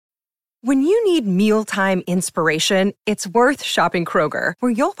When you need mealtime inspiration, it's worth shopping Kroger,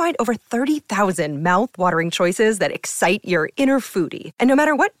 where you'll find over 30,000 mouth-watering choices that excite your inner foodie. And no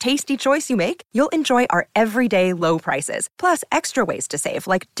matter what tasty choice you make, you'll enjoy our everyday low prices, plus extra ways to save,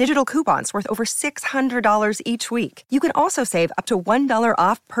 like digital coupons worth over $600 each week. You can also save up to $1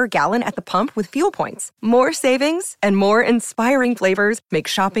 off per gallon at the pump with fuel points. More savings and more inspiring flavors make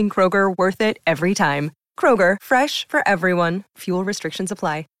shopping Kroger worth it every time. Kroger, fresh for everyone. Fuel restrictions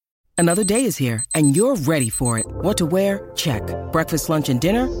apply. Another day is here, and you're ready for it. What to wear? Check. Breakfast, lunch, and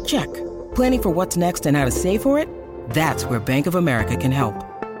dinner? Check. Planning for what's next and how to save for it? That's where Bank of America can help.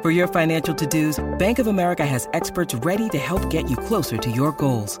 For your financial to-dos, Bank of America has experts ready to help get you closer to your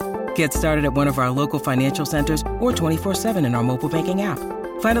goals. Get started at one of our local financial centers or 24/7 in our mobile banking app.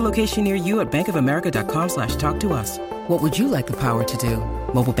 Find a location near you at bankofamerica.com/talktous. What would you like the power to do?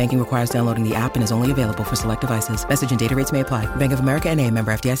 Mobile banking requires downloading the app and is only available for select devices. Message and data rates may apply. Bank of America N.A.,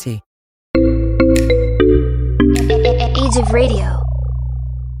 member FDIC. Age of Radio.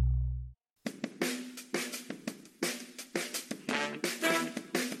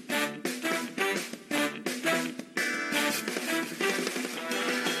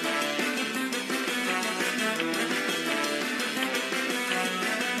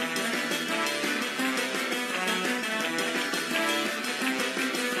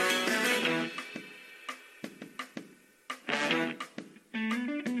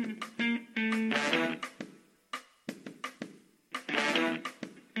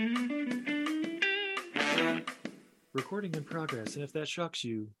 Recording in progress, and if that shocks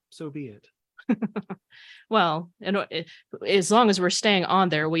you, so be it. Well, and as long as we're staying on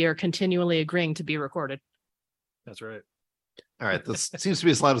there, we are continually agreeing to be recorded. That's right. All right, this seems to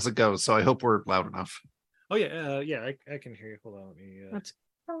be as loud as it goes, so I hope we're loud enough. Oh yeah, I can hear you. Hold on, let me. That's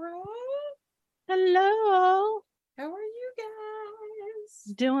hello. How are you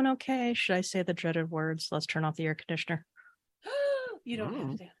guys? Doing okay. Should I say the dreaded words? Let's turn off the air conditioner. You don't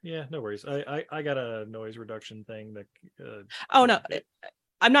have to. Yeah, no worries. I got a noise reduction thing that. Oh no,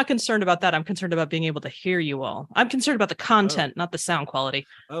 I'm not concerned about that. I'm concerned about being able to hear you all. I'm concerned about the content, not the sound quality.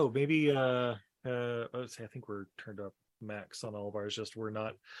 Oh, maybe. Let's see. I think we're turned up max on all of ours. Just we're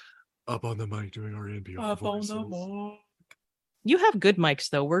not up on the mic doing our ambient voices. On the mic. You have good mics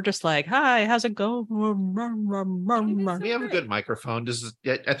though. We're just like, hi, how's it going? We have a good microphone. I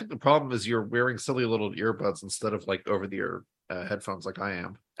think the problem is you're wearing silly little earbuds instead of like over-the-ear headphones like I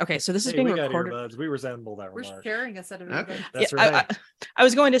am. Okay, so this is being recorded. Earbuds. We resemble that We're remark. sharing a set of Okay. earbuds. That's right. I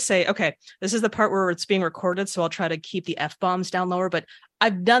was going to say, okay, this is the part where it's being recorded, so I'll try to keep the F-bombs down lower, but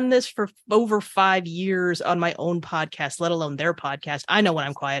I've done this for over 5 years on my own podcast, let alone their podcast. I know when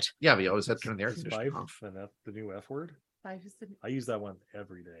I'm quiet. Yeah, we always had to turn the air conditioner off. And that's the new F word. I use that one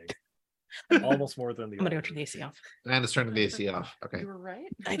every day. Almost more than the I'm going to go other. turn the AC off. And it's turning the AC off. Okay. You were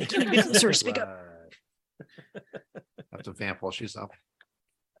right. I think you need to be closer. Speak up. Right. I have to vamp while she's up.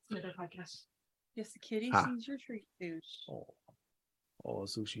 Another podcast. Yes, the kitty Ah. sees your treat food. Oh,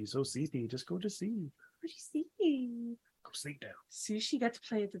 Sushi, so sleepy. Just go to sleep. What do you see? Go sleep down. Sushi got to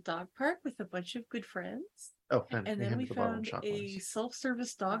play at the dog park with a bunch of good friends. Oh, And they then handed we the bottle found shot a ones.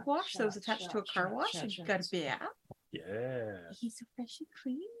 self-service dog wash that was attached to a car wash and you got a bath. Yeah. He's so fresh and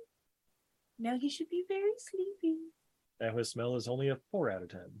clean. Now he should be very sleepy. And his smell is only a 4 out of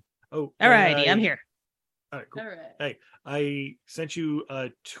 10. Oh, All righty, I'm here. All right, cool. All right. Hey, I sent you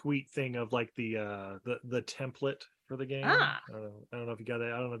a tweet thing of like the template for the game. Ah. I don't know if you got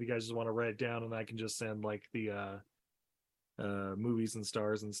that. I don't know if you guys just want to write it down, and I can just send like the movies and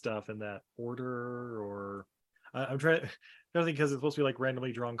stars and stuff in that order. Or I'm trying to think because it's supposed to be like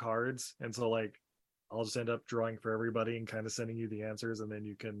randomly drawn cards, and so like I'll just end up drawing for everybody and kind of sending you the answers, and then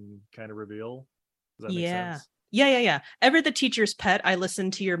you can kind of reveal. Does that make sense? Yeah. Ever the Teacher's Pet, I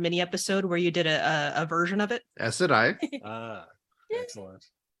listened to your mini episode where you did a version of it. As did I. Excellent.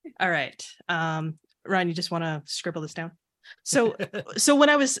 All right. Ryan, you just want to scribble this down? So when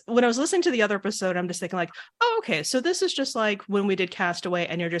I was listening to the other episode, I'm just thinking like, oh, okay, so this is just like when we did Castaway,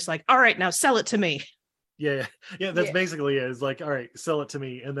 and you're just like, all right, now sell it to me. Yeah. That's basically it. It's like, all right, sell it to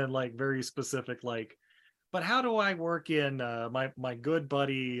me, and then like very specific, like, but how do I work in my good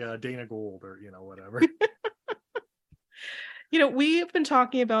buddy Dana Gould, or whatever. We've been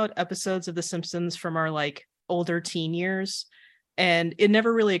talking about episodes of The Simpsons from our like older teen years, and it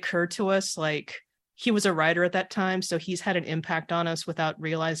never really occurred to us like he was a writer at that time, so he's had an impact on us without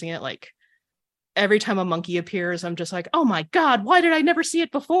realizing it. Like every time a monkey appears, I'm just like, oh my god, why did I never see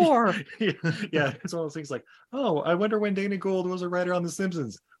it before? Yeah, it's one of those things like, oh, I wonder when Dana Gould was a writer on The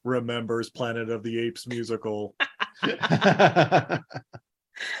Simpsons. Remembers Planet of the Apes musical.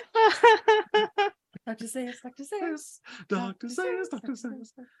 Dr. Zayas, Dr. Zayas. Dr. Zayas, Dr.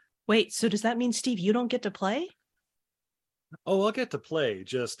 Zayas. Wait, so does that mean, Steve, you don't get to play? Oh, I'll get to play.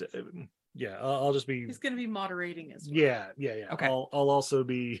 Just yeah, I'll just be. He's going to be moderating as well. Yeah. Okay. I'll also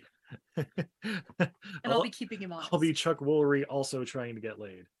be. And I'll be keeping him honest. I'll be Chuck Woolery, also trying to get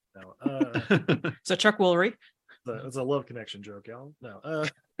laid. No, So Chuck Woolery. it's a love connection joke, y'all. No,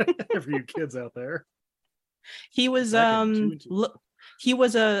 for you kids out there. He was Back in 2 and 2. he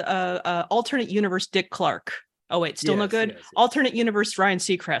was a alternate universe Dick Clark. Oh wait, still no Yes, good. yes. Alternate universe Ryan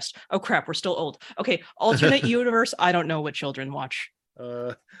Seacrest. Oh crap, we're still old. Okay, alternate universe. I don't know what children watch.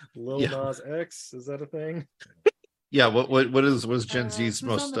 Lil Nas X, is that a thing? Yeah, was Gen Z's who's on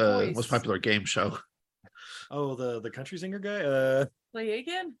most The Voice? most popular game show? Oh, the country singer guy. Play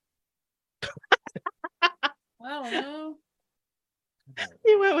again? I don't know.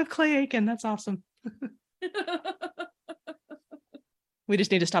 You went with Clay Aiken. That's awesome. We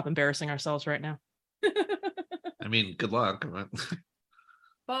just need to stop embarrassing ourselves right now. I mean, good luck.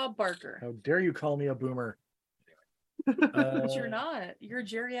 Bob Barker. How dare you call me a boomer? But you're not. You're a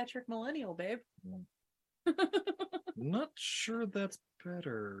geriatric millennial, babe. Not sure that's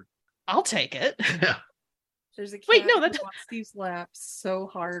better. I'll take it. Yeah. There's a cat Wait, no, who that's- wants Steve's lap so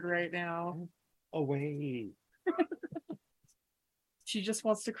hard right now. Away. She just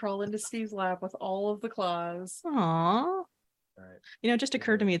wants to crawl into Steve's lap with all of the claws. Aww. All right. You know, it just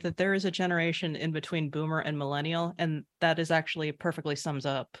occurred to me that there is a generation in between boomer and millennial, and that is actually perfectly sums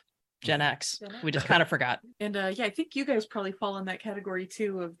up Gen X. Gen X. We just kind of forgot. And yeah, I think you guys probably fall in that category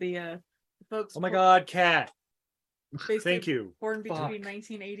too of the folks. Oh my God, cat. basically Thank you. Born between Fuck.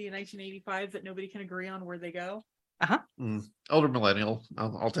 1980 and 1985 that nobody can agree on where they go. Older millennial.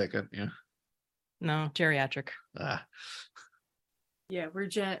 I'll take it. Yeah. No, geriatric. Ah. Yeah,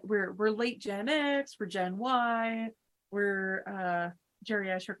 we're late Gen X, we're Gen Y, we're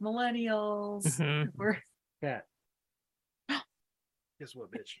geriatric millennials. Mhm. We're Cat. Guess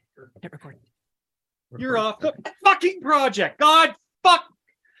what, bitch? Hit record. You're off the fucking project. God fuck.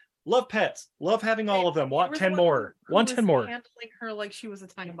 Love pets. Love having all of them. Want We're the 10 one more. who Want was 10 more. Handling her like she was a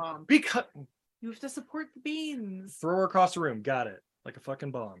time bomb. Because You have to support the beans. throw her across the room. Got it. Like a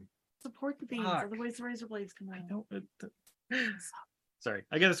fucking bomb. Support the beans, Fuck. otherwise the razor blades come out. I don't. Sorry.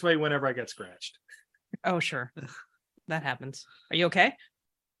 I get this way whenever I get scratched. Oh, sure. That happens. Are you okay?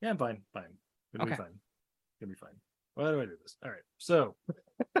 Yeah, I'm fine. Fine. It'll be Okay. fine. It'll be fine. Why do I do this? All right. So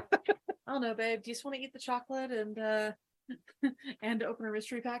I don't know, babe. Do you just want to eat the chocolate and and open our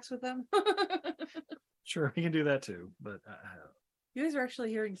mystery packs with them? sure, we can do that too. But You guys are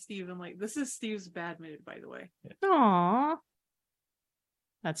actually hearing Steve. I'm like, this is Steve's bad mood, by the way. Aw.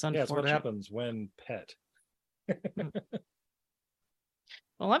 That's yeah, unfortunate. it's what happens when pet.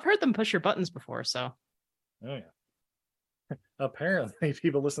 Well, I've heard them push your buttons before, so. Oh yeah. Apparently,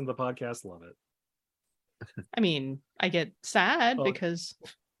 people listen to the podcast love it. I mean, I get sad Oh. because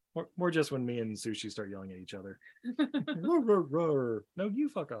More just when me and Sushi start yelling at each other. Roar, roar, roar. No, you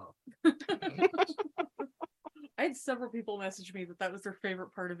fuck off. I had several people message me that was their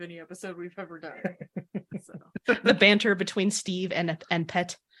favorite part of any episode we've ever done. So. the banter between Steve and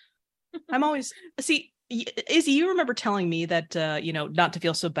Pet. I'm always Izzy, you remember telling me that not to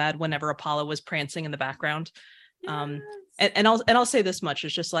feel so bad whenever Apollo was prancing in the background. Yes. And I'll say this much.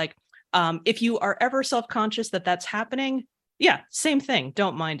 It's just like if you are ever self-conscious that that's happening, yeah, same thing.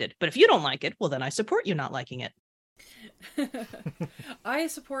 Don't mind it. But if you don't like it, well, then I support you not liking it. I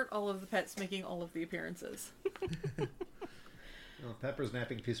support all of the pets making all of the appearances. Well, Pepper's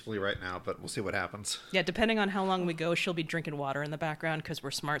napping peacefully right now, but we'll see what happens. Yeah, depending on how long we go, she'll be drinking water in the background because we're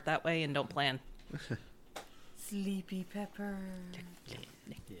smart that way and don't plan. Sleepy Pepper.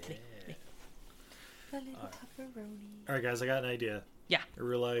 The little pepperoni. All right, guys, I got an idea. Yeah. I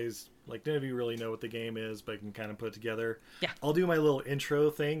realize, like, none of you really know what the game is, but I can kind of put it together. Yeah. I'll do my little intro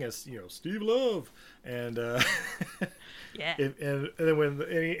thing as, Steve Love. And, Yeah. and then when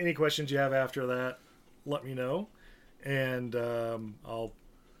any questions you have after that, let me know. And I'll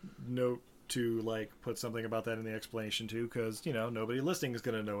note to, like, put something about that in the explanation, too, because, nobody listening is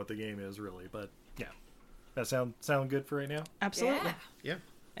going to know what the game is, really. But, yeah. That sound good for right now? Absolutely. Yeah.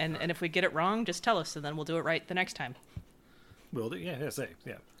 And if we get it wrong, just tell us, and then we'll do it right the next time. Will do. Yeah.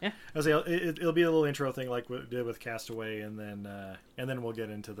 Yeah. I'll say it'll be a little intro thing like we did with Castaway, and then we'll get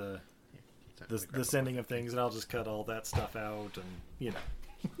into the sending of things, and I'll just cut all that stuff out, and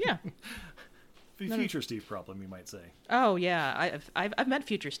Yeah. future Steve problem, you might say. Oh yeah, I've met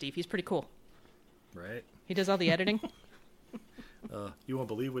Future Steve. He's pretty cool. Right. He does all the editing. You won't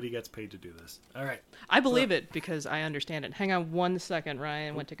believe what he gets paid to do this. All right. I believe it because I understand it. Hang on 1 second,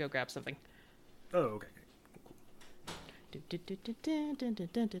 Ryan. I went to go grab something. Oh, okay.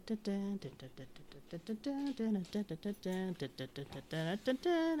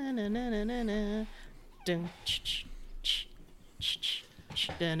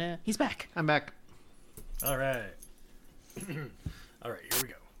 He's back. I'm back. All right. All right, here we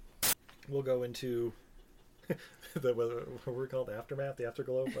go. We'll go into what we're called, aftermath, the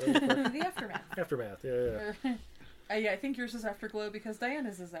afterglow, whatever. The aftermath. Aftermath, yeah. Yeah, I think yours is afterglow because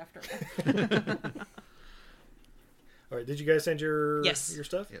Diana's is aftermath. All right, did you guys send your Yes. your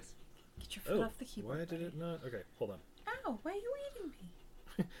stuff? Yes. Get your foot off the keyboard. Why did it not? Okay, hold on. Ow, why are you eating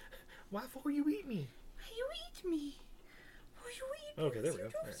me? Why for you eat me? Why you eat me? Why you eat me? Okay, there we go.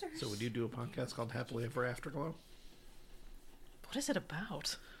 All right. So would you do a podcast called Happily Ever Afterglow? What is it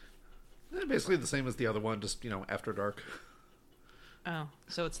about? Basically the same as the other one, just, after dark. Oh,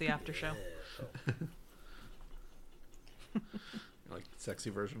 so it's the after show. Like sexy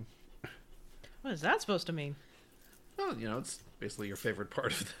version. What is that supposed to mean? Well, it's basically your favorite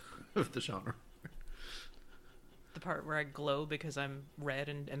part of the genre. The part where I glow because I'm red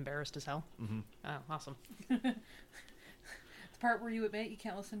and embarrassed as hell? Mm-hmm. Oh, awesome. The part where you admit you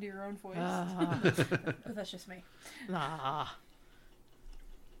can't listen to your own voice. But that's just me. Ah.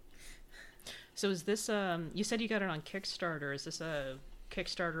 So is this, you said you got it on Kickstarter. Is this a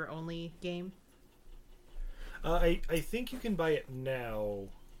Kickstarter only game? I think you can buy it now,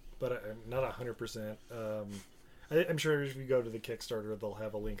 but I'm not 100%. I'm sure if you go to the Kickstarter, they'll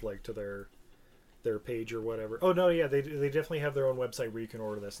have a link like to their page or whatever. Oh no, yeah, they definitely have their own website where you can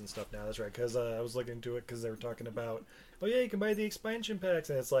order this and stuff now. That's right, because I was looking into it because they were talking about, oh yeah, you can buy the expansion packs,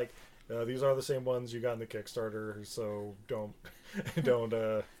 and it's like these are the same ones you got in the Kickstarter, so don't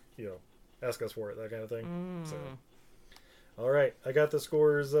ask us for it, that kind of thing. So. All right, I got the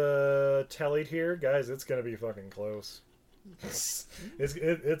scores tallied here, guys. It's gonna be fucking close. It's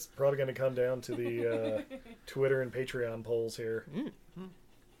probably gonna come down to the Twitter and Patreon polls here.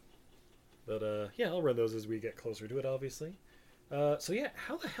 But yeah, I'll run those as we get closer to it, obviously. So yeah,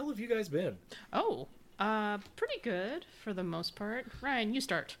 how the hell have you guys been? Oh, pretty good for the most part. Ryan, you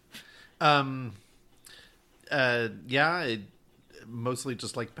start. Mostly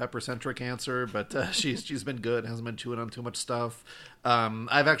just like Pepper-centric answer, but she's been good, hasn't been chewing on too much stuff.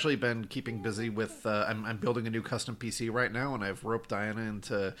 I've actually been keeping busy with I'm building a new custom PC right now, and I've roped Diana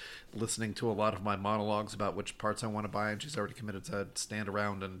into listening to a lot of my monologues about which parts I want to buy, and she's already committed to stand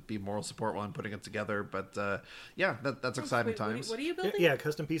around and be moral support while I'm putting it together. But that's exciting times. What are you building? Yeah,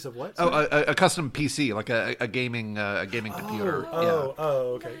 custom piece of what? Oh, a custom PC, like a gaming computer.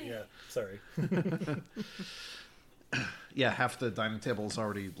 Okay, yeah. Sorry. Yeah, half the dining table is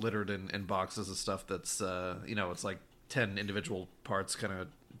already littered in boxes of stuff that's, it's like 10 individual parts kind of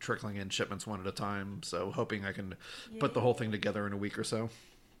trickling in shipments one at a time. So hoping I can put the whole thing together in a week or so.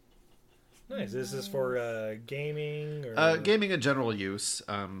 Nice. Is this for gaming or gaming and general use?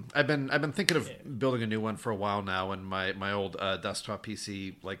 I've been thinking of building a new one for a while now, and my old desktop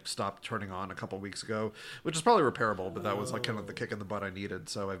PC stopped turning on a couple weeks ago, which is probably repairable, but that was kind of the kick in the butt I needed.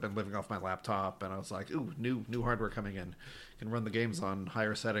 So I've been living off my laptop, and I was like, ooh, new hardware coming in, can run the games on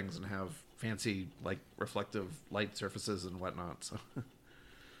higher settings and have fancy reflective light surfaces and whatnot. So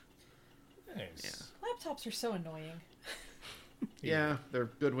nice. Laptops are so annoying. Yeah, they're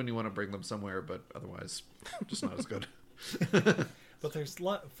good when you want to bring them somewhere, but otherwise, just not as good. But there's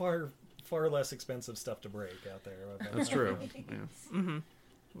far less expensive stuff to break out there. That's true. Yeah. Mm-hmm.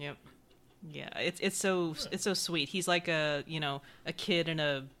 Yep. Yeah, it's so sweet. He's like a kid in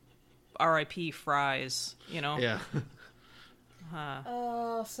a R.I.P. Fries. Yeah.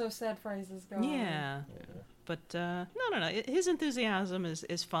 Oh, so sad Fries is gone. Yeah. But no. His enthusiasm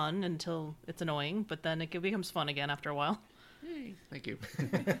is fun until it's annoying, but then it becomes fun again after a while. Hey, thank you.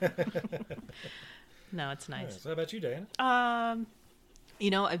 No, it's nice. So how about you, Dan?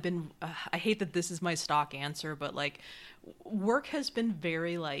 I've been. I hate that this is my stock answer, but work has been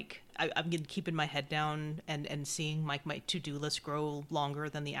very I'm keeping my head down and seeing my to-do list grow longer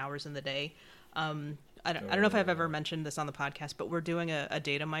than the hours in the day. I don't know if I've ever mentioned this on the podcast, but we're doing a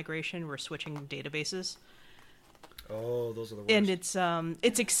data migration. We're switching databases. Oh, those are the worst. And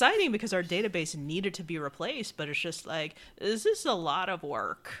it's exciting because our database needed to be replaced, but it's just this is a lot of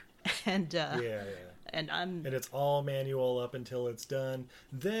work. And and it's all manual up until it's done.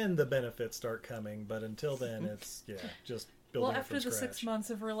 Then the benefits start coming, but until then it's just building. Well, after from the scratch. 6 months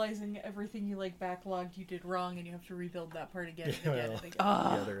of realizing everything you backlogged you did wrong, and you have to rebuild that part again and again and again.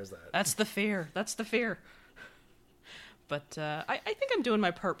 Yeah, there is that. That's the fear. But I think I'm doing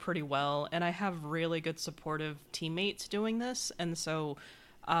my part pretty well, and I have really good supportive teammates doing this. And so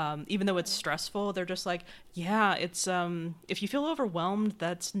even though it's stressful, they're just it's if you feel overwhelmed,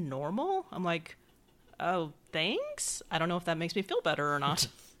 that's normal. I'm like, oh, thanks. I don't know if that makes me feel better or not.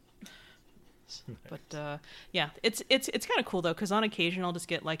 But yeah, it's kind of cool though, because on occasion I'll just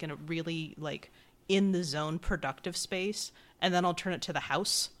get like in a really like in the zone productive space, and then I'll turn it to the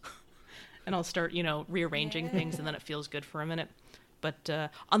house, and I'll start rearranging things, and then it feels good for a minute. But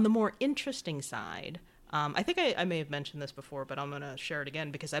on the more interesting side, I think I may have mentioned this before, but I'm gonna share it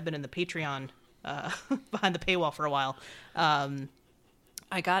again because I've been in the Patreon behind the paywall for a while.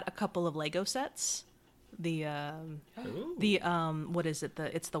 I got a couple of Lego sets. What is it?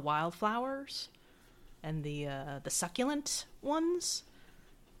 It's the wildflowers and the succulent ones,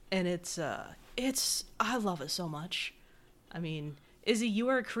 and it's I love it so much. I mean, Izzy, you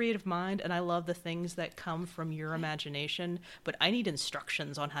are a creative mind, and I love the things that come from your imagination, but I need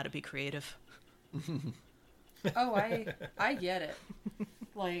instructions on how to be creative. Oh, I get it.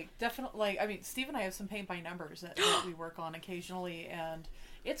 Like, definitely, like, I mean, Steve and I have some paint by numbers that we work on occasionally, and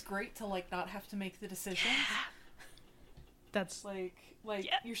it's great to, like, not have to make the decisions. That's like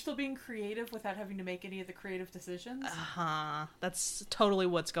you're still being creative without having to make any of the creative decisions. That's totally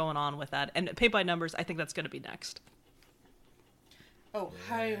what's going on with that. And paint by numbers, I think that's going to be next. Oh,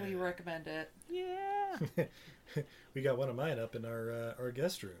 highly recommend it. Yeah. We got one of mine up in our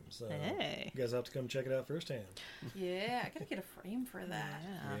guest room, so hey. You guys have to come check it out firsthand. Yeah, I gotta get a frame for that.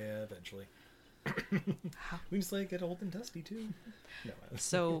 Yeah, eventually. We just like get old and dusty too. No.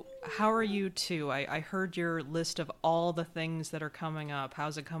 So, how are you two? I heard your list of all the things that are coming up.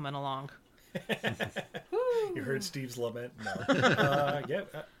 How's it coming along? You heard Steve's lament? No. Yeah.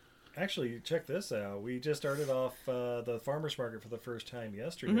 Actually, check this out. We just started off the farmer's market for the first time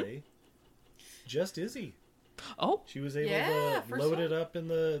yesterday. Mm-hmm. Just Izzy. Oh, she was able to load it up in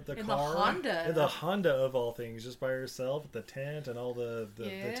the car, Honda. In the Honda of all things, just by herself, the tent and all the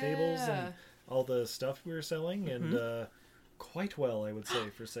tables and all the stuff we were selling, and quite well, I would say,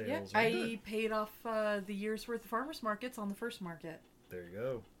 for sales. Yeah, I paid off the year's worth of farmers markets on the first market. There you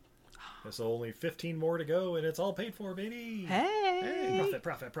go. There's only 15 more to go, and it's all paid for, baby. Hey,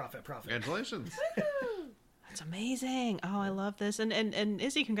 profit. Congratulations. That's amazing. Oh, I love this. And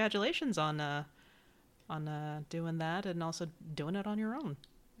Izzy, congratulations on doing that, and also doing it on your own.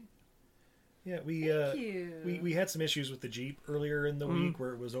 Yeah, we had some issues with the Jeep earlier in the week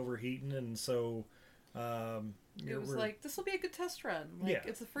where it was overheating, and so it was like, this will be a good test run. Like,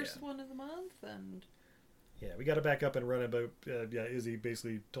 it's the first one of the month, and we got it back up and running. But Izzy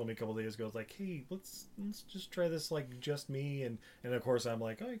basically told me a couple days ago, like, hey, let's just try this, like, just me, and of course I'm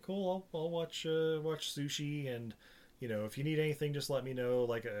like, all right, cool, I'll watch sushi, and if you need anything, just let me know.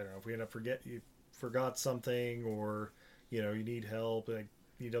 Like, I don't know if we end up forgot something, or you need help, like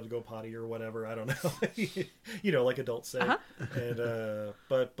you need to go potty or whatever, I don't know. Like adults say. And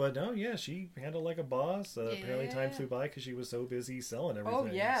but no, she handled like a boss. Apparently time flew by because she was so busy selling everything. Oh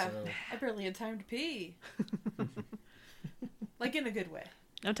yeah, so. I barely had time to pee. Like, in a good way.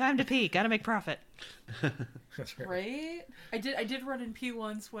 No time to pee, gotta make profit. That's right. I did run and pee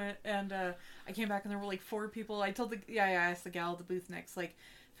once, and I came back and there were like 4 people. I asked the gal at the booth next, like,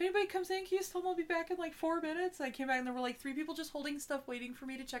 if anybody comes in, can you just tell them I'll be back in like 4 minutes? I came back and there were like 3 people just holding stuff waiting for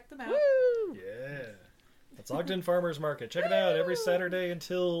me to check them out. Woo! Yeah. That's Ogden Farmers Market. Check it out every Saturday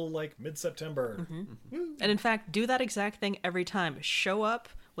until like mid-September. Mm-hmm. And in fact, do that exact thing every time. Show up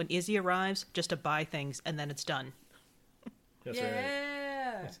when Izzy arrives just to buy things, and then it's done. That's right.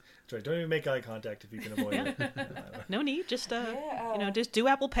 That's right. Don't even make eye contact if you can avoid it. No need. Just just do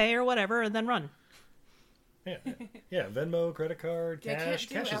Apple Pay or whatever, and then run. Yeah, Venmo, credit card, cash.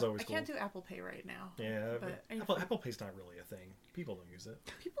 Cash is always cool. I can't do Apple Pay right now. Yeah, but Apple Pay's not really a thing. People don't use it.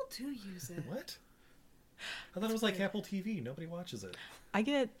 People do use it. What? I thought it was like Apple TV. Nobody watches it. I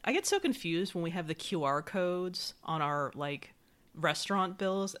get so confused when we have the QR codes on our like restaurant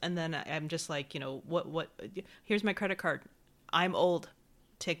bills, and then I'm just like, what? Here's my credit card. I'm old.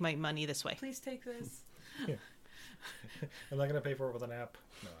 Take my money this way. Please take this. Yeah. I'm not gonna pay for it with an app.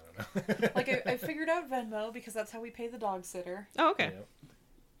 No, I don't know. Like, I figured out Venmo because that's how we pay the dog sitter. Oh, okay. Yeah.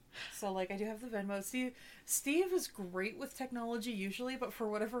 So, like, I do have the Venmo. Steve is great with technology usually, but for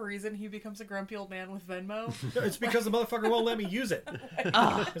whatever reason, he becomes a grumpy old man with Venmo. It's because the motherfucker won't let me use it.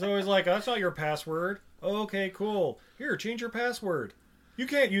 It's always like, that's not your password. Oh, okay, cool. Here, change your password. You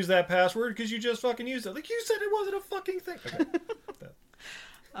can't use that password because you just fucking used it. Like, you said it wasn't a fucking thing.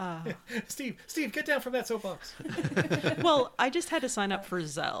 Okay. Steve, get down from that soapbox. Well, I just had to sign up for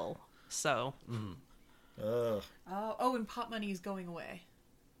Zelle, so. And Pop Money is going away.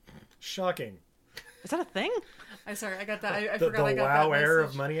 Shocking. Is that a thing? I'm sorry, I got that. I forgot I got wow that air message.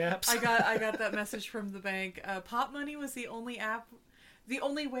 of money apps. I got that message from the bank. Pop Money was the only app, the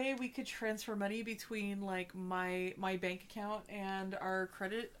only way we could transfer money between like my bank account and our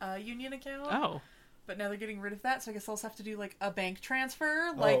credit union account. Oh. but now they're getting rid of that, so I guess I'll just have to do like a bank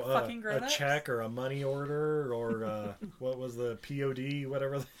transfer, like fucking a grown-ups. check or a money order or what was the POD,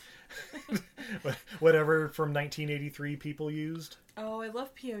 whatever, whatever from 1983 people used. Oh, I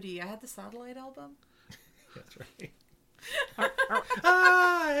love POD. I had the Satellite album. That's right.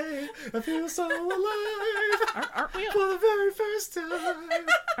 I feel so alive Aren't we? for the very first time.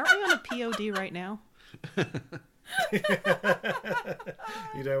 Aren't we on a POD right now?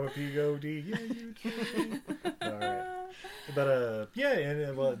 You know what POD? Yeah, you can. All right. But yeah,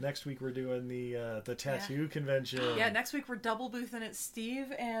 and well, next week we're doing the tattoo convention. Yeah, next week we're double boothing at Steve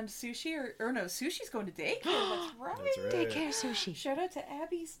and Sushi, or no, Sushi's going to daycare. That's right. That's right. Daycare sushi. Shout out to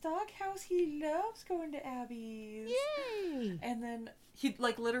Abby's Doghouse. He loves going to Abby's. Yay! And then he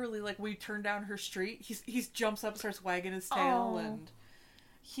like literally like we turn down her street. He jumps up, starts wagging his tail, and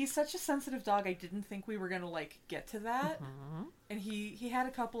he's such a sensitive dog. I didn't think we were gonna like get to that. And he had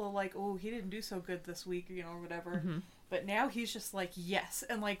a couple of like, oh, he didn't do so good this week, you know, or whatever. But now he's just like, yes.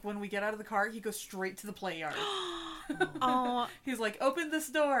 And like when we get out of the car, he goes straight to the play yard. Oh, He's like, open this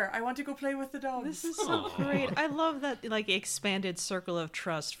door. I want to go play with the dogs. this is so great. I love that like expanded circle of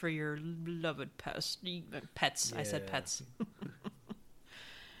trust for your beloved pets. I said Yeah. pets.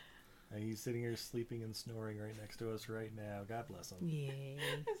 He's sitting here sleeping and snoring right next to us right now. God bless him. Yay.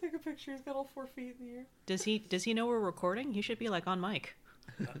 I took a picture. He's got all 4 feet in the air. Does he know we're recording? He should be like on mic.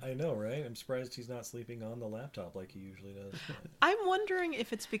 I know, right? I'm surprised he's not sleeping on the laptop like he usually does. I'm wondering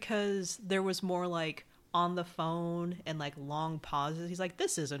if it's because there was more like on the phone and like long pauses. He's like,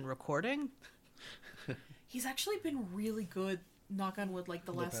 this isn't recording. He's actually been really good, knock on wood, like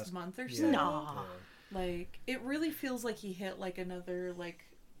the last past- month or Yeah, so. Nah. yeah. Like, it really feels like he hit like another like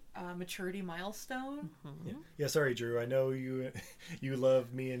maturity milestone. Yeah, sorry, Drew. I know you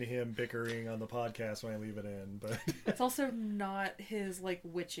love me and him bickering on the podcast when I leave it in, but It's also not his like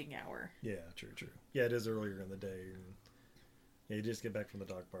witching hour. yeah, true. Yeah, it is earlier in the day. And, yeah, he just get back from the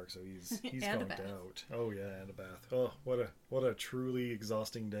dog park, so he's And a conked bath. out. Oh yeah, and a bath. Oh, what a truly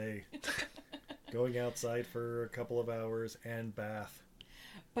exhausting day. Going outside for a couple of hours and bath.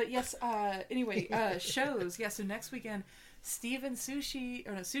 But yes, anyway, shows. Yeah, so next weekend, Steve and Sushi,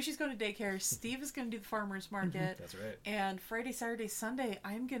 or no, Sushi's going to daycare. Steve is going to do the farmer's market. That's right. And Friday, Saturday, Sunday,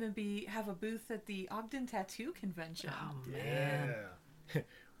 I'm going to have a booth at the Ogden Tattoo Convention. Oh man. Yeah.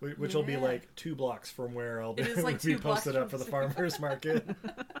 Which will be Yeah. like 2 blocks from where I'll It is like be 2 blocks posted up for from the farmer's market.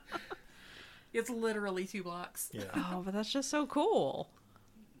 It's literally 2 blocks. Yeah. Oh, but that's just so cool.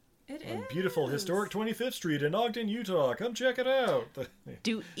 It On is. beautiful historic 25th Street in Ogden, Utah. Come check it out.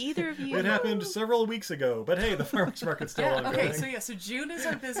 Do either of you? It happened several weeks ago, but hey, the farmer's market's still Yeah, ongoing. okay, so June is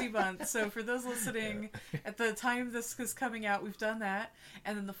our busy month. So for those listening, at the time this is coming out, we've done that.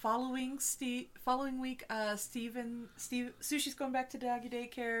 And then the following week, Sushi's going back to doggy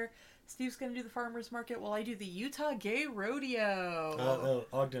daycare. Steve's going to do the farmer's market while I do the Utah Gay Rodeo.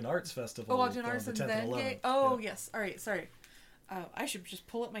 Ogden Arts Festival. Ogden on Arts the and 10th then and 11th. Gay. Oh, Yeah. yes. All right, sorry. I should just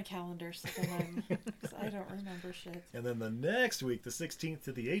pull up my calendar so then because I don't remember shit. And then the next week, the 16th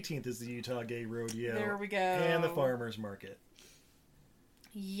to the 18th, is the Utah Gay Rodeo. There we go. And the farmer's market.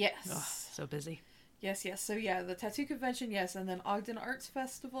 Yes. Ugh, so busy. Yes. So yeah, the tattoo convention, yes, and then Ogden Arts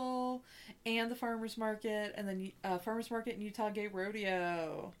Festival, and the farmers market, and then farmers market and Utah Gay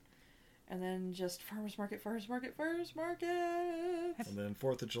Rodeo, and then just farmers market. And then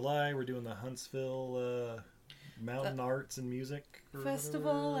 4th of July, we're doing the Huntsville Mountain Arts and Music or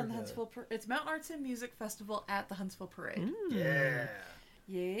Festival whatever. and the Huntsville. It's Mountain Arts and Music Festival at the Huntsville Parade. Yeah.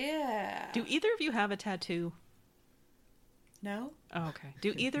 Yeah. Do either of you have a tattoo? No? Oh, okay.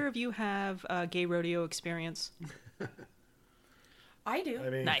 Do either of you have a gay rodeo experience? I do. I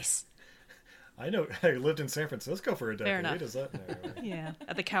mean, Nice. I know. I lived in San Francisco for a decade. Fair enough. Is that? No. Yeah,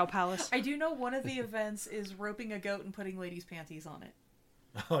 at the Cow Palace. I do know one of the events is roping a goat and putting ladies' panties on it.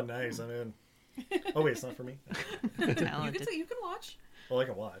 Oh, nice. I'm in. Oh, wait, it's not for me? Talented. You can watch. Well, I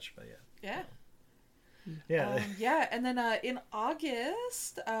can watch, but yeah. Yeah. Yeah. Yeah, and then in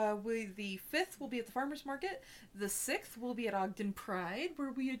August, the 5th will be at the Farmers Market. The 6th will be at Ogden Pride,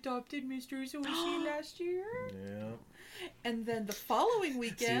 where we adopted Mr. Zoshi last year. Yeah. And then the following Steve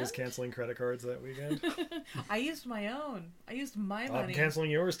weekend, is canceling credit cards that weekend. I used my own. I used my I'm money. canceling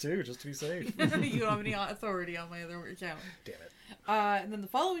yours too, just to be safe. You don't have any authority on my other account. Damn it. And then the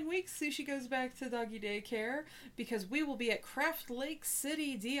following week, Sushi goes back to doggy daycare because we will be at Craft Lake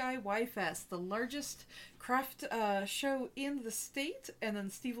City DIY Fest, the largest craft show in the state. And then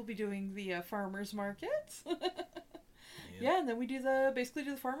Steve will be doing the farmers market. Yeah, and then we basically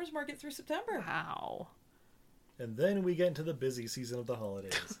do the farmers market through September. Wow. And then we get into the busy season of the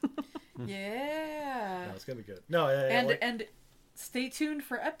holidays. Yeah. No, it's gonna be good. No, And stay tuned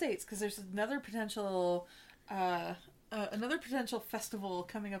for updates because there's another potential festival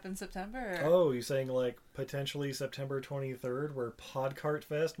coming up in September. Oh, you saying like potentially September 23rd, where Podcart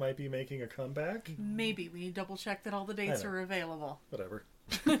Fest might be making a comeback? Maybe we need to double check that all the dates are available. Whatever.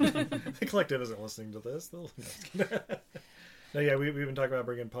 The collective isn't listening to this. No, yeah, we've been talking about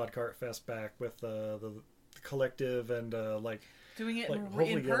bringing Podcart Fest back with the collective and doing it like,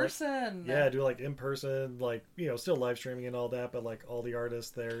 in person. Do like in person, like, you know, still live streaming and all that, but like all the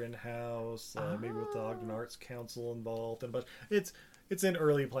artists there in house, maybe with the Ogden Arts Council involved, but it's in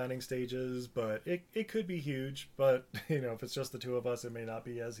early planning stages, but it could be huge. But you know, if it's just the two of us, it may not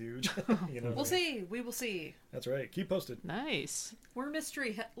be as huge. You know, we'll see. We will see. That's right. Keep posted. Nice. We're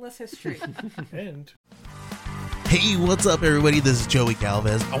mystery, less history. And hey, what's up, everybody? This is Joey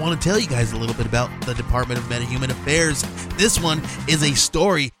Galvez. I want to tell you guys a little bit about the Department of Metahuman Affairs. This one is a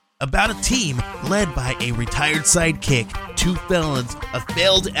story about a team led by a retired sidekick, 2 felons, a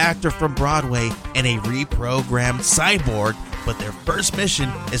failed actor from Broadway, and a reprogrammed cyborg. But their first mission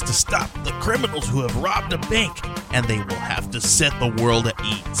is to stop the criminals who have robbed a bank, and they will have to set the world at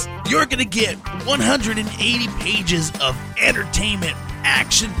ease. You're going to get 180 pages of entertainment,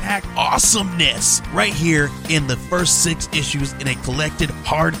 action-packed awesomeness right here in the first 6 issues in a collected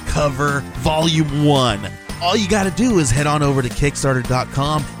hardcover volume 1. All you got to do is head on over to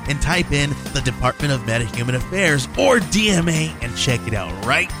Kickstarter.com and type in the Department of Metahuman Affairs or DMA and check it out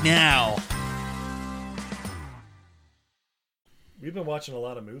right now. we've been watching a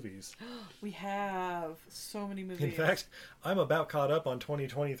lot of movies. We have so many movies. In fact, I'm about caught up on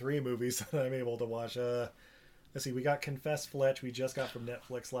 2023 movies that I'm able to watch. Let's see, we got Confess Fletch. We just got from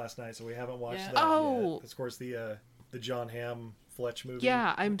Netflix last night, so we haven't watched that yet. Of course, the John Hamm Fletch movie.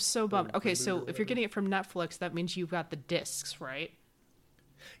 Yeah, I'm so bummed. Okay, so if you're getting it from Netflix, that means you've got the discs, right?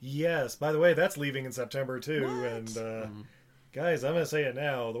 Yes. By the way, that's leaving in September too. What? And guys, I'm gonna say it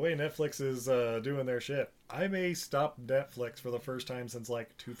now. The way Netflix is doing their shit, I may stop Netflix for the first time since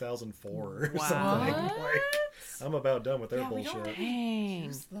like 2004 or something. Like, I'm about done with their bullshit.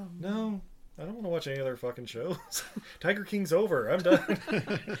 Dang. No, I don't want to watch any other fucking shows. Tiger King's over. I'm done.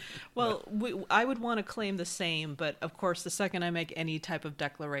 Well, I would want to claim the same, but of course, the second I make any type of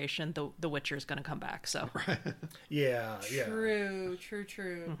declaration, the Witcher is going to come back. So, yeah. True.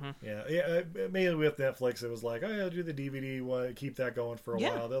 Mm-hmm. Yeah. Mainly with Netflix, it was like, oh, yeah, do the DVD one, keep that going for a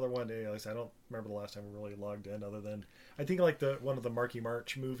while. The other one, like I don't remember the last time we really logged in, other than I think like one of the Marky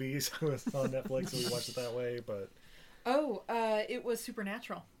March movies was on Netflix, and we watched it that way. But it was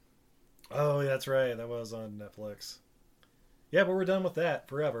Supernatural. Oh, that's right. That was on Netflix. Yeah, but we're done with that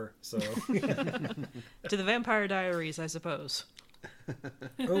forever. So to the Vampire Diaries, I suppose.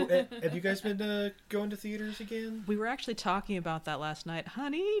 Oh, have you guys been going to theaters again? We were actually talking about that last night.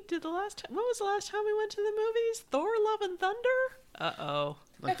 Honey, when was the last time we went to the movies? Thor: Love and Thunder? Uh-oh.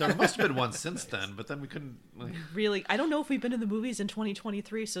 Like, there must have been one since then, but then we couldn't... Really? I don't know if we've been to the movies in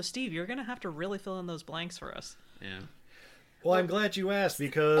 2023, so Steve, you're going to have to really fill in those blanks for us. Yeah. Well, I'm glad you asked,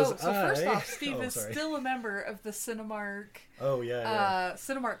 because first off, Steve is still a member of the Cinemark. Oh, yeah.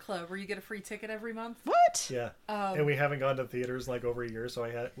 Cinemark Club, where you get a free ticket every month. What? Yeah. And we haven't gone to theaters like over a year, so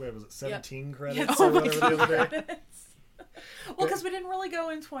I had, 17 credits or whatever the other day? Well, because we didn't really go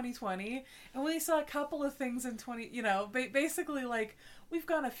in 2020, and we saw a couple of things in basically, like, we've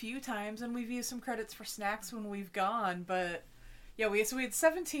gone a few times, and we've used some credits for snacks when we've gone, but, yeah, we had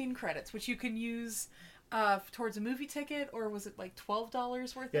 17 credits, which you can use... towards a movie ticket, or was it like $12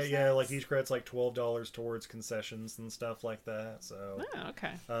 worth of snacks? Yeah, like each credit's like $12 towards concessions and stuff like that. So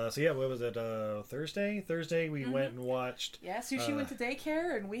okay. So yeah, what was it? Thursday we went and watched. Yeah, Sushi went to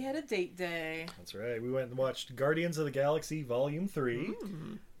daycare, and we had a date day. That's right. We went and watched Guardians of the Galaxy Volume 3.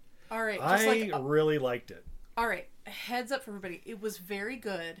 All right, I really liked it. All right, heads up for everybody. It was very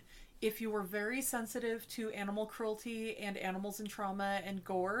good. If you were very sensitive to animal cruelty and animals in trauma and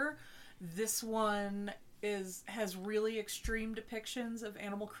gore, this one has really extreme depictions of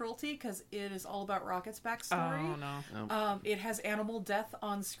animal cruelty, because it is all about Rocket's backstory. Oh, no. It has animal death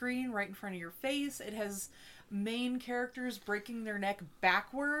on screen right in front of your face. It has main characters breaking their neck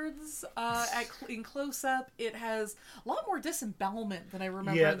backwards in close-up. It has a lot more disembowelment than I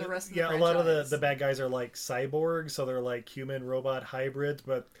remember in the rest of the franchise. Yeah, a lot of the bad guys are like cyborgs, so they're like human-robot hybrids,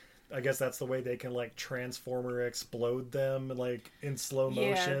 but... I guess that's the way they can like transformer explode them like in slow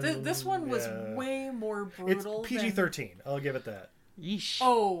motion. Yeah, this one was way more brutal. It's PG-13. I'll give it that. Yeesh.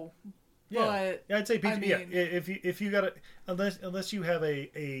 Oh, yeah. But I'd say PG. I mean, if you got it, unless you have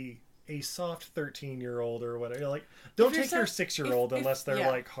a a soft 13-year-old or whatever. Like, don't take your 6-year-old unless they're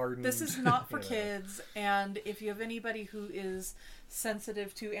like hardened. This is not for kids, and if you have anybody who is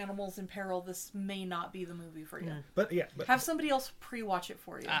sensitive to animals in peril, this may not be the movie for you. But have somebody else pre-watch it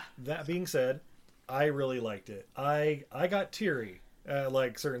for you. That being said, I really liked it. I got teary at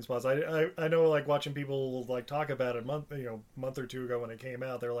like certain spots. I know, like, watching people like talk about it month or two ago when it came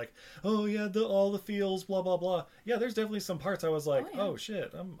out, they're like, oh yeah, all the feels, blah blah blah. Yeah, there's definitely some parts I was like, oh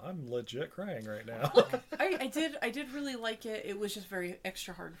shit, I'm legit crying right now. I did really like it. It was just very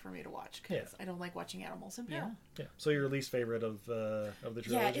extra hard for me to watch because I don't like watching animals in peril. Yeah. So your least favorite of the trilogy?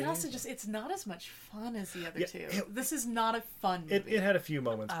 Yeah, it also it's not as much fun as the other two. This is not a fun movie. It had a few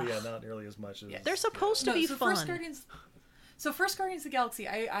moments, but not nearly as much as they're supposed to be fun. First Guardians of the Galaxy,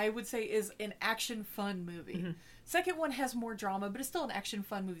 I would say, is an action fun movie. Mm-hmm. Second one has more drama, but it's still an action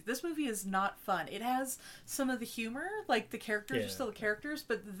fun movie. This movie is not fun. It has some of the humor, like the characters are still the characters,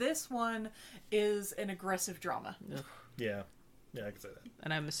 but this one is an aggressive drama. Yeah, I can say that.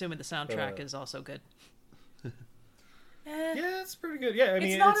 And I'm assuming the soundtrack is also good. Yeah, it's pretty good. Yeah, I mean,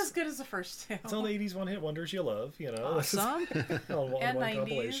 it's not as good as the first two. It's all the 80s one-hit wonders you love, you know. Awesome. on one 90s.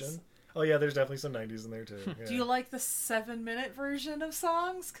 compilation. Oh yeah, there's definitely some 90s in there too. Yeah. Do you like the 7-minute version of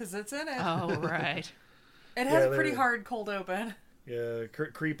songs? Because it's in it. Oh, right. It has a pretty hard cold open. Yeah,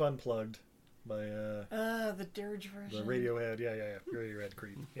 Creep Unplugged by the dirge version. The Radiohead, yeah. Radiohead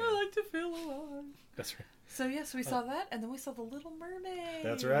Creep. Yeah. I like to feel alive. That's right. So we saw that, and then we saw The Little Mermaid.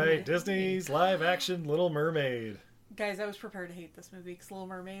 That's right, Disney's live-action Little Mermaid. Guys, I was prepared to hate this movie because Little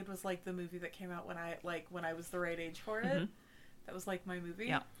Mermaid was like the movie that came out when I was the right age for it. Mm-hmm. That was like my movie.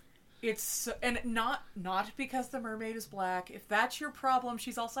 Yeah. It's so, and not because the mermaid is black. If that's your problem,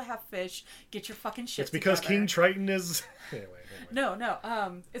 she's also half fish. Get your fucking shit. It's because together. King Triton is. Anyway.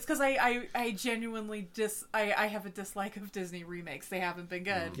 No. It's because I genuinely I have a dislike of Disney remakes. They haven't been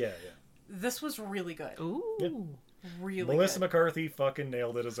good. Yeah. This was really good. Ooh. Yep. Really Melissa good. McCarthy fucking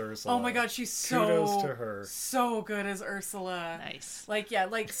nailed it as Ursula. Oh my god, she's kudos to her. So good as Ursula. Nice.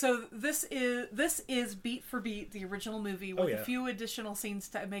 So this is beat for beat the original movie with a few additional scenes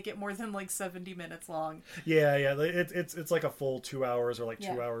to make it more than like 70 minutes long. Yeah. It's like a full 2 hours or like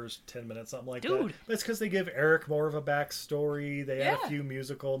 2 hours 10 minutes, something like that. But it's because they give Eric more of a backstory. They add a few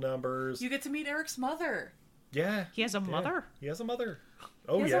musical numbers. You get to meet Eric's mother. Yeah. He has a mother. He has a mother.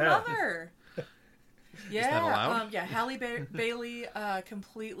 Oh he has a mother. Yeah, is that allowed? Halle Bailey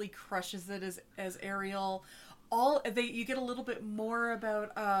completely crushes it as Ariel. You get a little bit more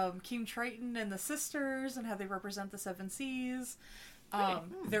about King Triton and the sisters and how they represent the Seven Seas.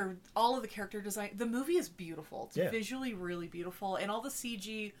 They're all of the character design. The movie is beautiful. It's visually really beautiful, and all the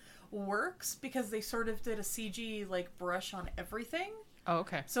CG works because they sort of did a CG like brush on everything. Oh,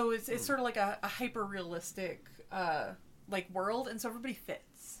 okay. So it's sort of like a hyper realistic like world, and so everybody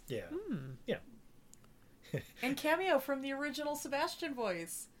fits. Yeah. Yeah. And cameo from the original Sebastian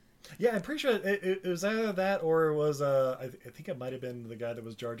voice. Yeah, I'm pretty sure it was either that or it was I think it might have been the guy that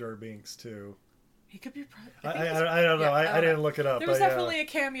was Jar Jar Binks too. He could be. I don't know. I didn't look it up. There was definitely a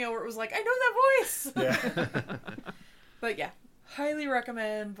cameo where it was like, I know that voice. Yeah. But yeah, highly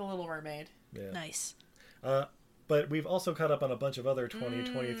recommend The Little Mermaid. Yeah. Nice. But we've also caught up on a bunch of other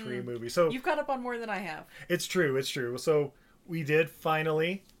 2023 movies. So you've caught up on more than I have. It's true. So we did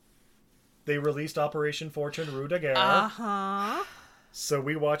finally. They released Operation Fortune Rue de Guerre. Uh-huh. So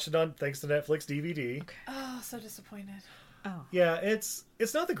we watched it on thanks to Netflix DVD. Okay. Oh, so disappointed. Oh. Yeah, it's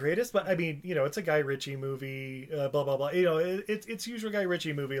not the greatest, but I mean, you know, it's a Guy Ritchie movie, blah blah blah. You know, it's usual Guy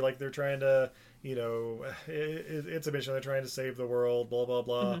Ritchie movie, like they're trying to, you know, it's a mission. They're trying to save the world, blah blah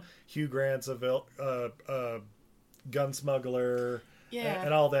blah. Mm-hmm. Hugh Grant's a gun smuggler. Yeah.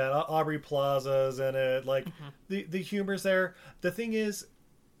 And all that. Aubrey Plaza's in it. Like the humor's there. The thing is,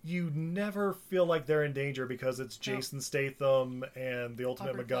 you never feel like they're in danger because it's Jason Statham and the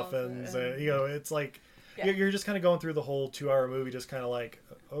Ultimate Aubrey MacGuffins. Plaza, And, you know, it's like you're just kind of going through the whole 2-hour movie, just kind of like,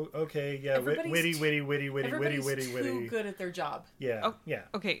 oh, okay, yeah, witty. Everybody's too good at their job. Yeah, yeah.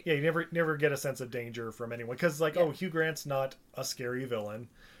 Okay. Yeah, you never get a sense of danger from anyone because, like, Hugh Grant's not a scary villain.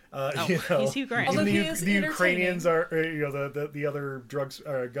 You know, he's Hugh Grant. Although he is the Ukrainians are, you know, the other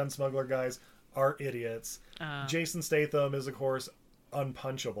gun smuggler guys are idiots. Jason Statham is, of course,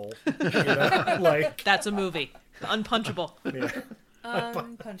 unpunchable. You know? Like that's a movie. Unpunchable. Yeah.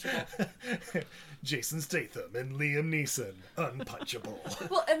 Unpunchable. Jason Statham and Liam Neeson, unpunchable.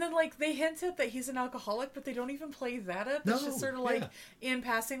 Well, and then like they hinted that he's an alcoholic, but they don't even play that up. It's just sort of like in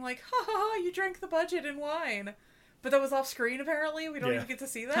passing, like, ha ha ha, you drank the budget in wine. But that was off screen apparently. We don't even get to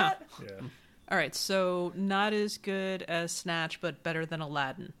see that. Huh. Yeah. All right, so not as good as Snatch, but better than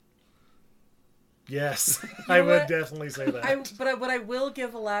Aladdin. Yes, You I know would what? definitely say that. What I will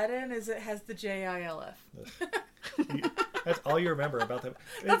give Aladdin is it has the JILF. That's all you remember about that.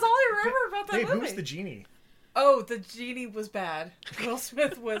 That's all I remember about that movie. Who's the genie? Oh, the genie was bad. Will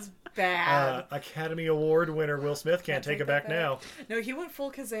Smith was bad. Academy Award winner Will Smith can't take it back now. No, he went full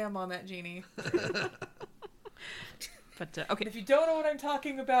Kazam on that genie. But okay. If you don't know what I'm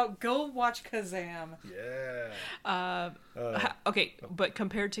talking about, go watch Kazam. Yeah. Okay, but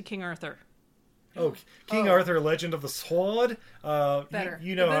compared to King Arthur. Oh, King Arthur, Legend of the Sword. Better.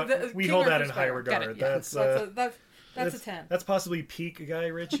 You know, we King hold that Arthur's in high better. regard. Got it, yeah. That's a 10. That's possibly peak Guy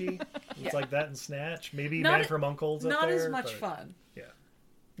Ritchie. It's Yeah. like that and Snatch. Maybe Not- Man from Uncle's up Not there. as much but- fun.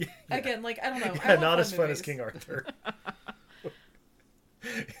 Yeah. Again, like, I don't know. Yeah, I not love as fun movies. as King Arthur.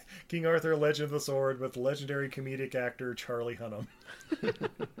 King Arthur, Legend of the Sword with legendary comedic actor Charlie Hunnam.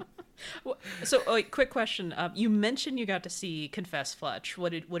 So, quick question. You mentioned you got to see Confess Fletch.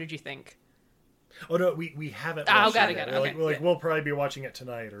 What did you think? Oh no, we haven't. Oh, watched got it it, yet. got it. Okay, We'll probably be watching it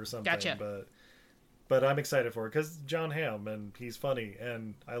tonight or something. Gotcha. But I'm excited for it because John Hamm and he's funny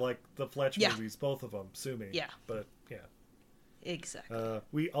and I like the Fletch movies, both of them. Sue me. Yeah. But yeah. Exactly.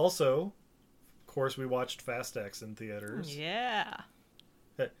 We also, of course, we watched Fast X in theaters. Yeah.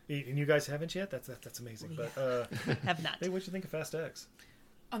 And you guys haven't yet? That's amazing. But Have not. hey, what'd you think of Fast X?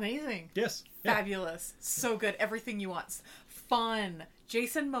 Amazing. Yes. Yeah. Fabulous. So good. Everything you want. Fun.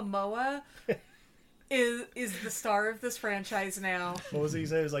 Jason Momoa is the star of this franchise now. What was he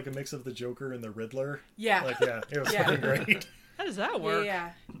say? It was like a mix of the Joker and the Riddler. Yeah. Like, yeah, it was Yeah. fucking great. How does that work?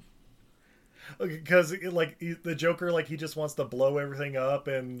 Yeah. Because the Joker, like he just wants to blow everything up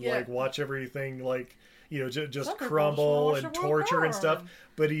and Yeah. like watch everything like just Some people crumble just and wanna watch the world torture and stuff. burn.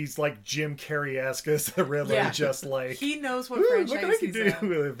 But he's like Jim Carrey-esque as the Riddler, Yeah. just like He knows what "Ooh, franchise look what I can he's do. in.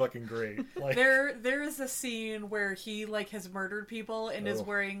 Really fucking great. Like There is a scene where he like has murdered people and is Oh.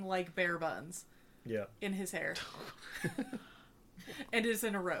 wearing like bear buns yeah, in his hair. And is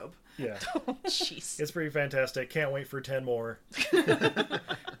in a robe. yeah. Oh, jeez. It's pretty fantastic. Can't wait for 10 more. There's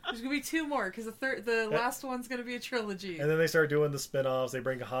gonna be 2 more because the last one's gonna be a trilogy. And then they start doing the spin-offs. They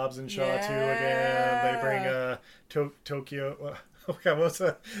bring Hobbs and Shaw 2 again. They bring Tokyo. Oh God,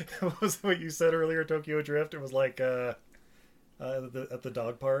 what was what you said earlier? Tokyo Drift. It was like at the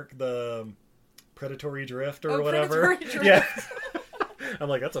dog park, the Predatory Drift or whatever. Predatory Drift. Yeah. I'm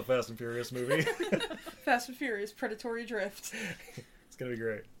like, that's a Fast and Furious movie. Fast and Furious, Predatory Drift. It's gonna be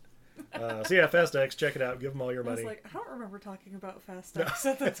great. So yeah, Fast X, check it out. Give them all your I was money. like, I don't remember talking about Fast X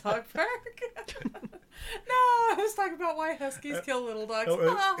at the dog park. No, I was talking about why huskies kill little dogs. Oh,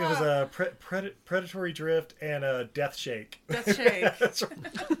 it was a Predatory Drift and a Death Shake. Death Shake. That's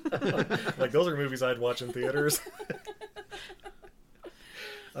right. Like those are movies I'd watch in theaters.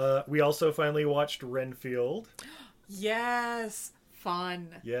 We also finally watched Renfield. Yes, fun.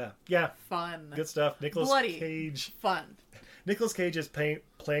 Yeah, Fun. good stuff. Nicolas Bloody. Cage. Fun. Nicolas Cage is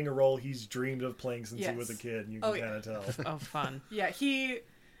playing a role he's dreamed of playing since he was a Yes. kid. And you can Oh, yeah. kind of tell. Oh, fun. Yeah, he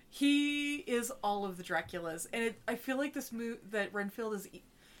is all of the Draculas, and I feel like this that Renfield is.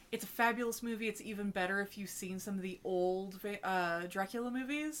 It's a fabulous movie. It's even better if you've seen some of the old Dracula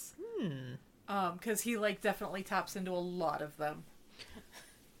movies. Because he like definitely taps into a lot of them.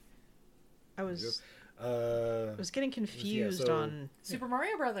 I was getting yeah, confused so- on. Super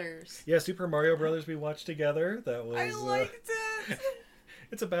Mario Brothers. Yeah, Super Mario Brothers we watched together. That was. I liked it.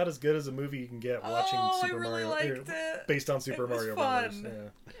 It's about as good as a movie you can get watching Super I really Mario. liked it. Based on Super It was Mario fun. Brothers.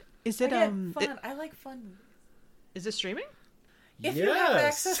 Yeah. Is it Again, fun. I like fun. Is it streaming? If you have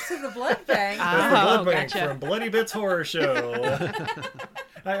access to the blood bank. That's the Oh, Blood Bank gotcha. from Bloody Bits Horror Show.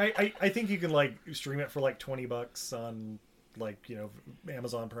 I think you can like stream it for like $20 on like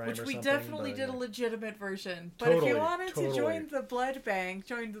Amazon Prime Which or we something. definitely but, did yeah. a legitimate version. But if Totally, you wanted to totally. join the Blood Bank,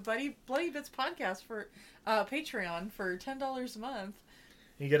 join the Bloody Bits podcast for Patreon for $10 a month.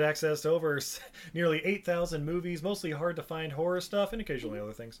 You get access to over nearly 8,000 movies, mostly hard to find horror stuff, and occasionally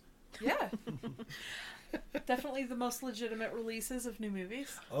other things. Yeah. Definitely the most legitimate releases of new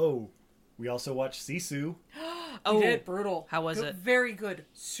movies. Oh, we also watched Sisu. Oh, we did. Brutal. How was Good, it? Very good.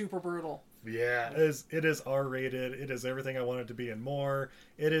 Super brutal. Yeah, it is R-rated. It is everything I want it to be and more.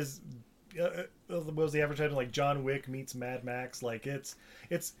 It is what was the advertisement, like John Wick meets Mad Max? Like it's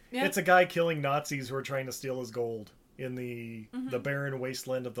a guy killing Nazis who are trying to steal his gold in the barren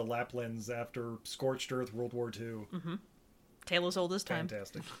wasteland of the Laplands after Scorched Earth World War II. Mm-hmm. Tale as old as time.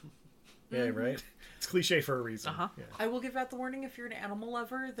 Fantastic. Yeah, right. It's cliche for a reason. Uh-huh. Yeah. I will give out the warning: if you're an animal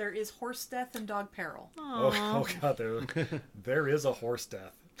lover, there is horse death and dog peril. Oh God, there is a horse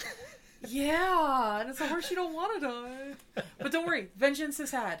death. Yeah, and it's a horse you don't want to die. But don't worry, vengeance is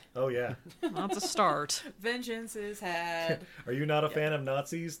had. Oh yeah. That's a start. Vengeance is had. Are you not a fan of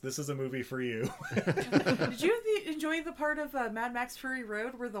Nazis? This is a movie for you. Did you enjoy the part of Mad Max Fury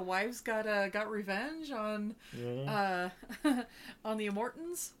Road where the wives got revenge on on the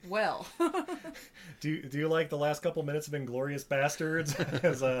Immortans? Well, do you like the last couple minutes of Inglourious Bastards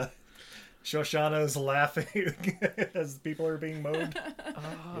as Shoshana's laughing as people are being mowed?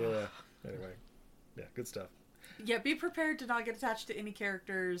 Yeah. Anyway, yeah, good stuff. yeah, be prepared to not get attached to any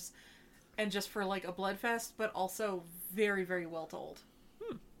characters, and just for like a blood fest, but also very, very well told.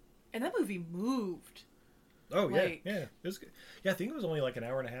 And that movie moved. Oh yeah, Like- yeah. It was good. Yeah, I think it was only like an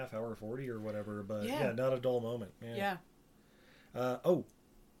hour and a half, hour 40 or whatever, but Yeah. yeah, not a dull moment. Yeah.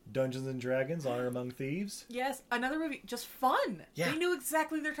 Dungeons and Dragons: Honor Among Thieves. Yes, another movie, just fun. Yeah. They knew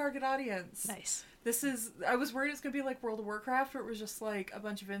exactly their target audience. Nice. I was worried it's going to be like World of Warcraft, where it was just like a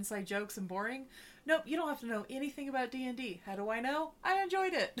bunch of inside jokes and boring. Nope, you don't have to know anything about D&D. How do I know? I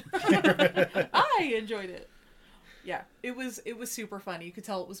enjoyed it. I enjoyed it. Yeah, it was super fun. You could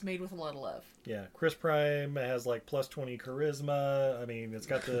tell it was made with a lot of love. Yeah, Chris Prime has like plus 20 charisma. I mean, it's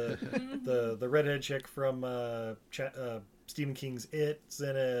got the the redhead chick from Stephen King's It's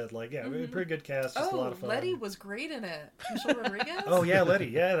in it. Like, yeah, pretty good cast. Just a lot of fun. Letty was great in it. Michelle Rodriguez. Oh yeah, Letty.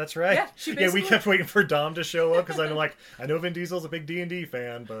 Yeah, that's right. Yeah, she we basically- kept waiting for Dom to show up because I know Vin Diesel's a big D&D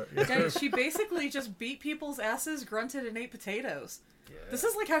fan, but Yeah, she basically just beat people's asses, grunted, and ate potatoes. This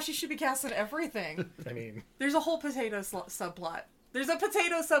is like how she should be cast in everything. I mean, There's a whole potato subplot. There's a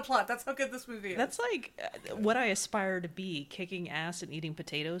potato subplot. That's how good this movie is. That's like what I aspire to be: kicking ass and eating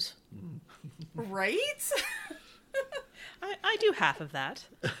potatoes. Right? I do half of that.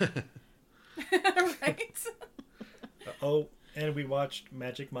 Right? and we watched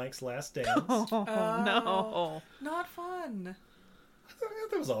Magic Mike's Last Dance. Oh, no. Not fun.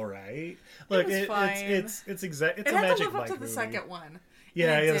 That was all right. Look, was fine. it's a It Magic had to live Mike up to the movie. second one.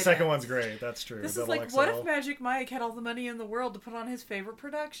 Yeah, And it the second didn't. one's great. That's true. This is Double like, what XL. if Magic Mike had all the money in the world to put on his favorite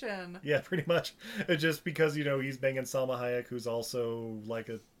production? Yeah, pretty much. Just because, he's banging Salma Hayek, who's also like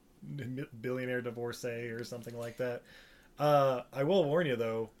a billionaire divorcee or something like that. I will warn you,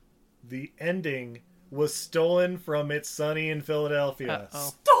 though, the ending was stolen from It's Sunny in Philadelphia.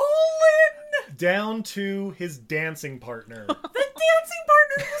 Uh-oh. Stolen! Down to his dancing partner. The dancing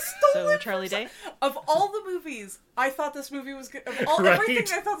partner was stolen! So Charlie Day? Of all the movies, I thought this movie was good. Of all, Right. everything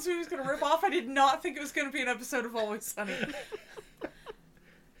I thought this movie was going to rip off, I did not think it was going to be an episode of Always Sunny.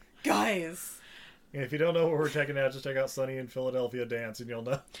 Guys. And if you don't know what we're checking out, just check out Sunny in Philadelphia Dance and you'll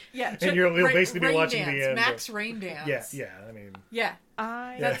know. Yeah. And you'll Rain- basically be Rain watching Dance, the end. Max Rain Dance. Yeah, I mean. Yeah.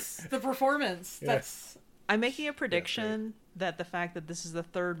 That's the performance. Yeah. That's... I'm making a prediction that the fact that this is the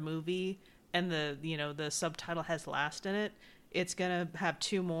third movie and the subtitle has last in it, it's gonna have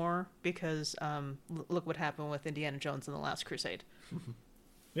two more because look what happened with Indiana Jones and the Last Crusade.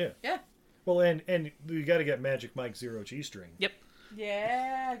 Yeah. Yeah. Well, and you got to get Magic Mike Zero G String. Yep.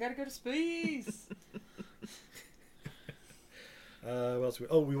 Yeah, I gotta go to space. What else?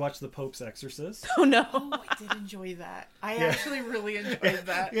 We watched The Pope's Exorcist. Oh no. Oh, I did enjoy that. I actually really enjoyed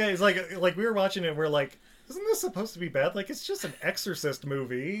that. Yeah, it's like we were watching it and we're like, isn't this supposed to be bad? Like, it's just an Exorcist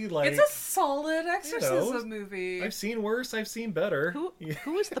movie. Like, It's a solid exorcism movie. I've seen worse. I've seen better.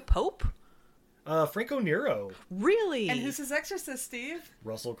 Who is the Pope? Franco Nero. Really? And who's his exorcist, Steve?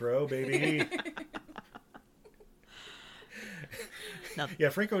 Russell Crowe, baby. No. Yeah,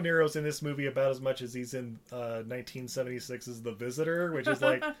 Franco Nero's in this movie about as much as he's in 1976's The Visitor, which is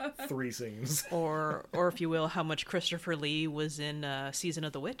like 3 scenes. or if you will, how much Christopher Lee was in Season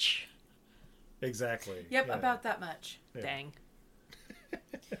of the Witch? Exactly. Yep, yeah. about that much. Yeah. Dang.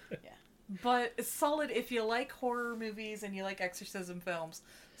 But it's solid if you like horror movies and you like exorcism films.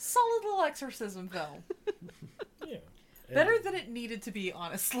 Solid little exorcism film. Yeah. Better than it needed to be,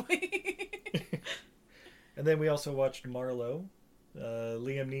 honestly. And then we also watched Marlowe,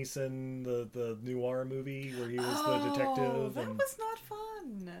 Liam Neeson, the noir movie where he was the detective. That and was not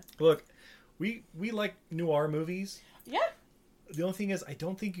fun. look, we like noir movies. Yeah. The only thing is, I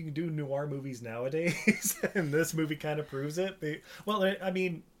don't think you can do noir movies nowadays, and this movie kind of proves it. Well, I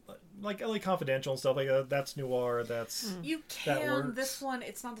mean, like LA Confidential and stuff like that. That's noir. That's You that can. works. This one,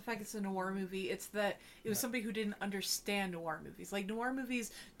 it's not the fact it's a noir movie. It's that it was somebody who didn't understand noir movies. Like, noir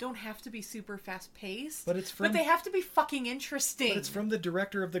movies don't have to be super fast paced, But it's but they have to be fucking interesting. But it's from the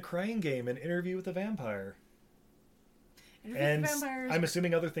director of The Crying Game and Interview with the Vampire. Interview And with the Vampires. I'm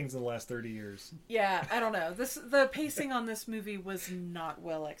assuming other things in the last 30 years. Yeah, I don't know. The pacing on this movie was not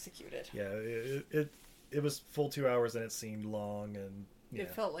well executed. Yeah, it was full 2 hours and it seemed long, and It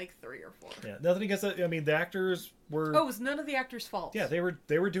felt like 3 or 4. Yeah, nothing against that. I mean, the actors were. Oh, it was none of the actors' fault. Yeah, they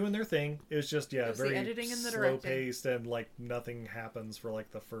were doing their thing. It was just It was the very editing and the slow directing. paced, and like nothing happens for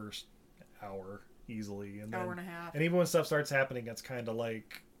like the first hour easily, and then, Hour and a half. And even when stuff starts happening, it's kind of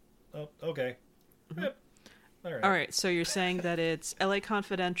like, oh, okay, yep. All right. All right, so you're saying that it's L.A.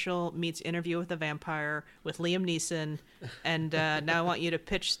 Confidential meets Interview with a Vampire with Liam Neeson, and now I want you to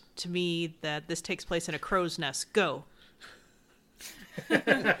pitch to me that this takes place in a crow's nest. Go.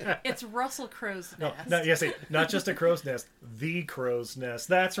 It's Russell Crowe's No, nest. no, yes, not just a crow's nest, the crow's nest.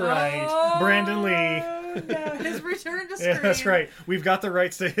 That's right, Brandon Lee. No, his return to screen. Yeah, that's right. We've got the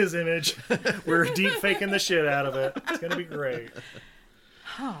rights to his image. We're deep faking the shit out of it. It's gonna be great.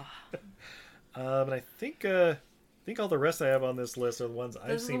 And I think all the rest I have on this list are the ones I've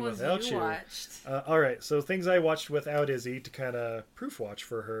Those are seen the ones without you you. watched. All right, so things I watched without Izzy to kind of proof watch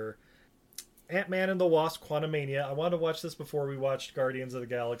for her. Ant-Man and the Wasp: Quantumania. I wanted to watch this before we watched Guardians of the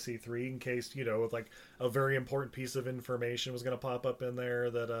Galaxy 3 in case, with like a very important piece of information was going to pop up in there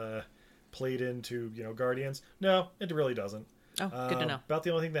that played into, Guardians. No, it really doesn't. Oh, good to know. About the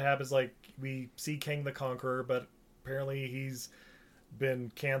only thing that happens, like, we see King the Conqueror, but apparently he's been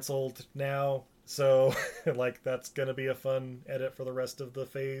canceled now. So, like, that's going to be a fun edit for the rest of the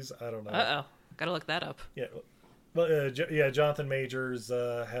phase. I don't know. Uh-oh. Gotta look that up. Yeah. Well, Jonathan Majors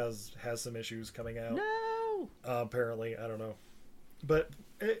has some issues coming out. No! Apparently, I don't know. But,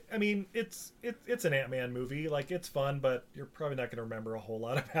 it's an Ant-Man movie. Like, it's fun, but you're probably not going to remember a whole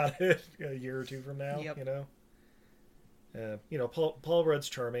lot about it a year or two from now, Yep. Paul Rudd's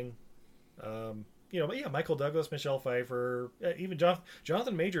charming. But yeah, Michael Douglas, Michelle Pfeiffer, even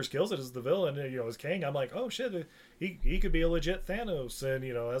Jonathan Majors kills it as the villain. As Kang, I'm like, oh shit, he could be a legit Thanos, and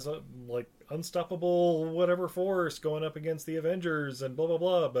as a like unstoppable whatever force going up against the Avengers and blah blah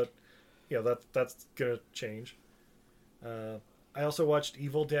blah. But that's gonna change. I also watched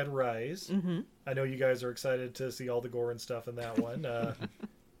Evil Dead Rise. Mm-hmm. I know you guys are excited to see all the gore and stuff in that one.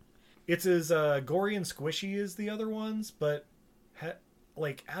 It's as gory and squishy as the other ones, but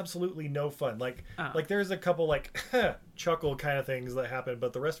like absolutely no fun. Like there's a couple like chuckle kind of things that happen,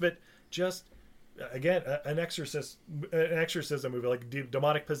 but the rest of it just again an exorcism movie, like a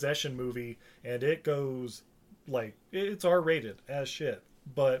demonic possession movie, and it goes like it's R-rated as shit.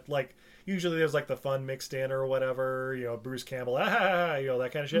 But like usually there's like the fun mixed in or whatever, Bruce Campbell,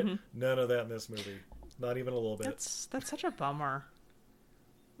 that kind of shit. Mm-hmm. None of that in this movie, not even a little bit. That's such a bummer.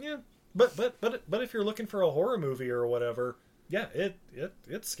 Yeah, but if you're looking for a horror movie or whatever. Yeah,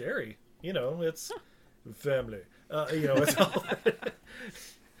 it's scary. It's family. It's all.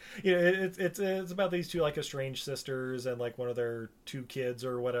 It's about these two like estranged sisters and like one of their 2 kids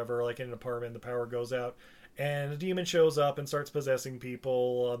or whatever, like in an apartment. The power goes out, and a demon shows up and starts possessing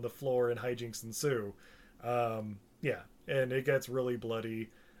people on the floor, and hijinks ensue. And it gets really bloody.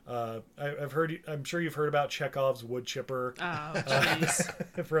 I'm sure you've heard about Chekhov's wood chipper. Oh,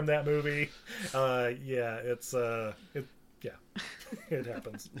 jeez. From that movie. It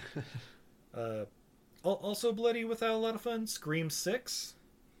happens. Also bloody without a lot of fun. Scream 6.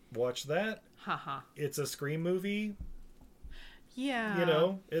 Watch that. Haha. It's a Scream movie.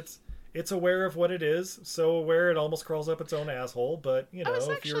 Yeah. It's aware of what it is. So aware it almost crawls up its own asshole. But I was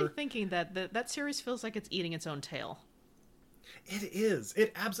actually thinking that series feels like it's eating its own tail. It is.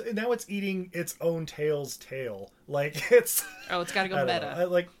 It absolutely. Now it's eating its own tail's tail. Like it's. Oh, it's got to go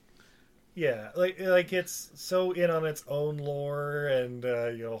meta. Yeah, like it's so in on its own lore and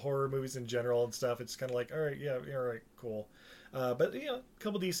horror movies in general and stuff. It's kind of like, all right, cool. But a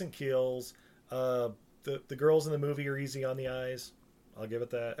couple decent kills. The girls in the movie are easy on the eyes. I'll give it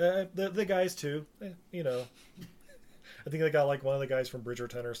that. The guys too. I think they got like one of the guys from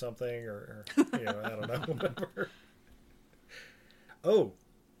Bridgerton or something, or I don't know, whatever. Oh,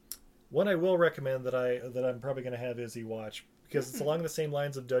 one I will recommend that I'm probably going to have Izzy watch. Because it's along the same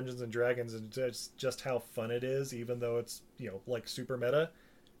lines of Dungeons and Dragons, and it's just how fun it is, even though it's like super meta.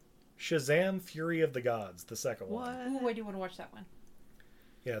 Shazam: Fury of the Gods, the second one. Ooh, I do want to watch that one.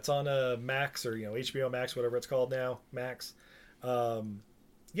 Yeah, it's on Max or HBO Max, whatever it's called now, Max.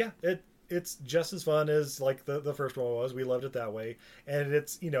 It's just as fun as like the first one was. We loved it that way, and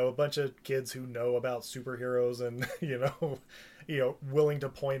it's a bunch of kids who know about superheroes and willing to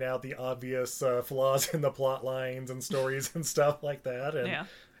point out the obvious flaws in the plot lines and stories and stuff like that. And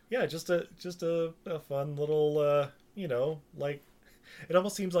just a fun little like it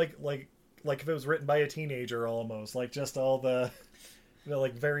almost seems like if it was written by a teenager, almost like just all the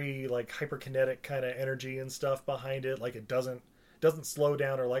like very like hyperkinetic kind of energy and stuff behind it. Like it doesn't slow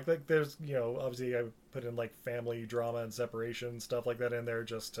down or like there's obviously I put in like family drama and separation stuff like that in there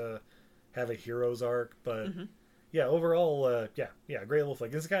just to have a hero's arc, but yeah, overall, great little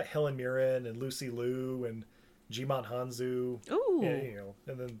flick. It's got Helen Mirren and Lucy Liu and Jimon Hanzu. Ooh. Yeah, you know,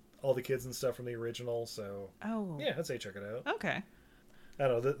 and then all the kids and stuff from the original. So, yeah, I'd say check it out. Okay. I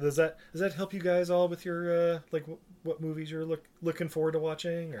don't know. Does that help you guys all with your like what movies you're looking forward to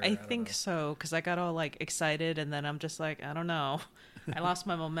watching? Or, I think so, because I got all like excited, and then I'm just like, I don't know, I lost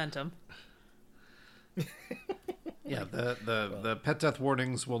my momentum. Yeah, the pet death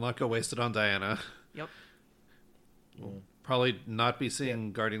warnings will not go wasted on Diana. Yep. We'll probably not be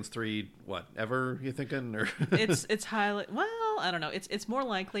seeing Guardians 3 ever, you thinking? Or it's highly, well, I don't know. It's more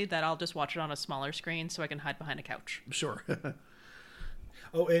likely that I'll just watch it on a smaller screen so I can hide behind a couch. Sure.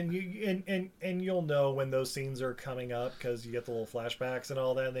 Oh, and you'll know when those scenes are coming up because you get the little flashbacks and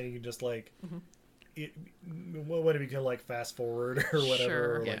all that, and then you can just like when you can like fast forward or whatever,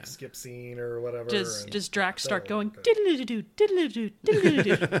 Sure. or like skip scene or whatever. Does Drax start going diddle-doo, diddle-doo,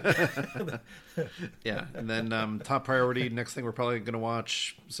 diddle-doo? Yeah, and then top priority, next thing we're probably going to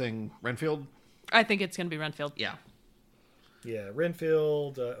watch, sing Renfield. I think it's going to be Renfield. Yeah. Yeah,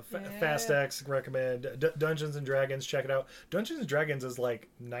 Renfield, Fast X, recommend. Dungeons and Dragons, check it out. Dungeons and Dragons is like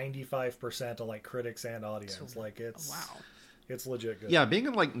 95% of like critics and audience. Like it's it's legit good. Yeah, being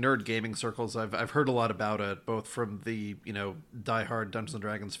in like nerd gaming circles, I've heard a lot about it, both from the diehard Dungeons and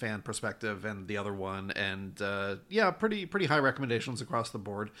Dragons fan perspective and the other one, and pretty high recommendations across the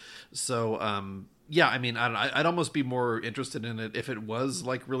board. So yeah, I mean, I'd almost be more interested in it if it was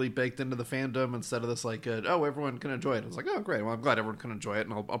like really baked into the fandom instead of this like, everyone can enjoy it. It's like, oh, great. Well, I'm glad everyone can enjoy it,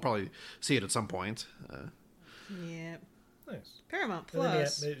 and I'll probably see it at some point. Yeah. Nice. Paramount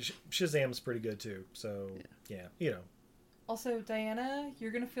Plus. Plus. Shazam's pretty good too. So yeah, Also, Diana,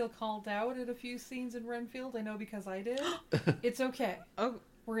 you're gonna feel called out at a few scenes in Renfield. I know because I did. It's okay. Oh.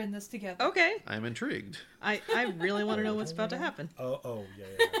 We're in this together. Okay. I'm intrigued. I really want to know what's about to happen. Oh,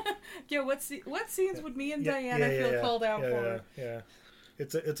 yeah. Yeah, what scenes would me and Diana feel called out for? Yeah.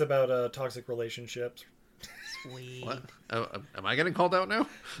 It's about toxic relationships. Sweet. What? Oh, am I getting called out now?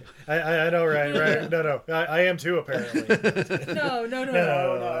 I know, right? No. I am too, apparently. No.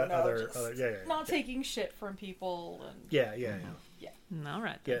 Other, not taking shit from people. And... Yeah. All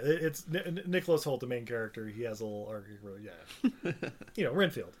right. Yeah, it's Nicholas Hoult, the main character. He has a little arc. Yeah.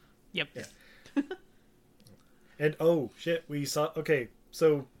 Renfield. Yep. Yeah. And shit, we saw. Okay,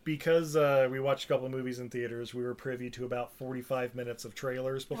 so because we watched a couple of movies in theaters, we were privy to about 45 minutes of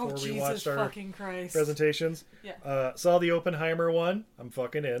trailers before we watched our presentations. Yeah. Saw the Oppenheimer one. I'm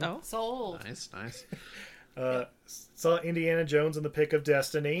fucking in. Oh, sold. Nice. Saw Indiana Jones and the Pick of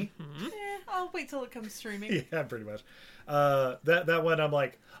Destiny. Mm-hmm. I'll wait till it comes streaming. Yeah, pretty much. That one, I'm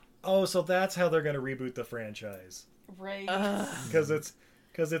like, so that's how they're going to reboot the franchise, right? Because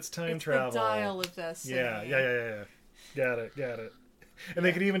it's time travel. The Dial of Destiny. Yeah. Got it. And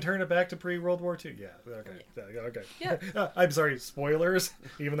they could even turn it back to pre-World War II. Yeah. Okay. Yeah. I'm sorry, spoilers.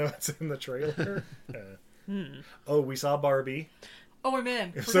 Even though it's in the trailer. Oh, we saw Barbie. Oh, I'm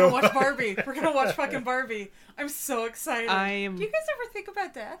in. We're gonna watch Barbie. We're gonna watch fucking Barbie. I'm so excited. Do you guys ever think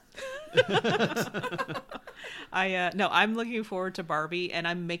about death? I'm looking forward to Barbie, and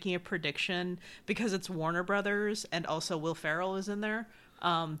I'm making a prediction because it's Warner Brothers and also Will Ferrell is in there.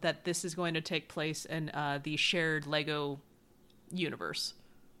 That this is going to take place in the shared Lego universe.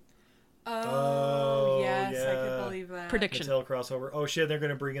 Oh yes, I can believe that. Prediction. Mattel crossover. Oh shit, they're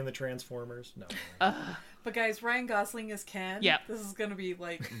going to bring in the Transformers. No. But guys, Ryan Gosling is Ken. Yeah. This is going to be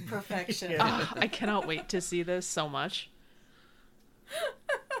like perfection. I cannot wait to see this so much.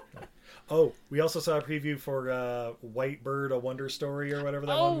 Oh, we also saw a preview for White Bird, A Wonder Story, or whatever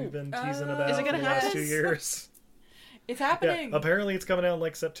that one we've been teasing about for the last 2 years. It's happening. Yeah, apparently it's coming out in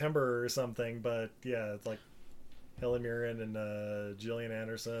like September or something, but yeah, it's like Helen Mirren and Gillian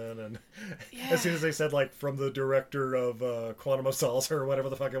Anderson, and as soon as they said like from the director of Quantum of Solace or whatever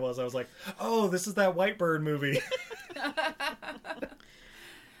the fuck it was, I was like, oh, this is that White Bird movie.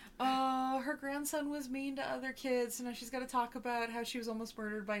 Her grandson was mean to other kids, and now she's got to talk about how she was almost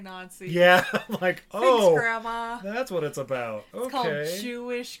murdered by Nazis. Yeah, like, oh, thanks, Grandma. That's what it's about. It's called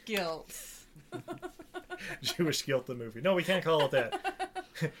Jewish Guilt. Jewish Guilt, the movie. No, we can't call it that.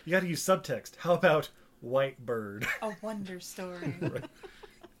 You got to use subtext. How about White Bird? A Wonder Story. Right.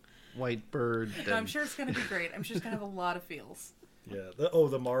 White Bird. No, I'm sure it's going to be great. I'm sure it's going to have a lot of feels. Yeah.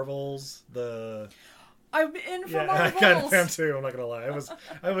 The Marvels. I'm in for Marvels. I kind of am too. I'm not gonna lie.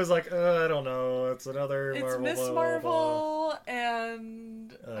 I was like, I don't know. It's another It's Marvel. Miss Marvel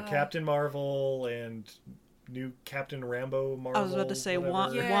and Captain Marvel and new Captain Rambo Marvel. I was about to say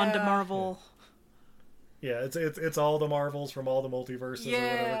whatever. Wanda Marvel. Yeah, it's all the Marvels from all the multiverses or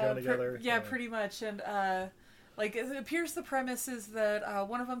whatever coming together. Pretty much. And Like, it appears the premise is that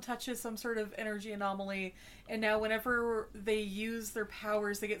one of them touches some sort of energy anomaly, and now whenever they use their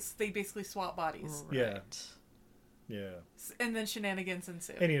powers, they basically swap bodies. Yeah. And then shenanigans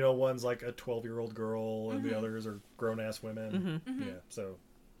ensue. And one's like a 12-year-old girl, and the others are grown-ass women. Yeah, so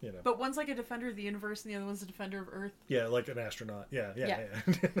But one's like a defender of the universe, and the other one's a defender of Earth. Yeah, like an astronaut. Yeah.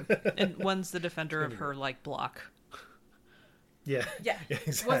 And one's the defender of her like block. Yeah,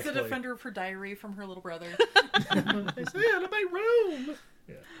 exactly. One's the defender of her diary from her little brother. Stay out of my room.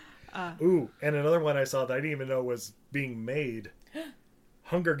 Yeah. Ooh, and another one I saw that I didn't even know was being made.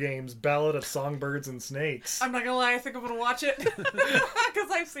 Hunger Games: Ballad of Songbirds and Snakes. I'm not gonna lie, I think I'm gonna watch it because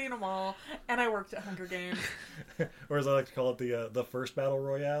I've seen them all, and I worked at Hunger Games. Or as I like to call it, the first battle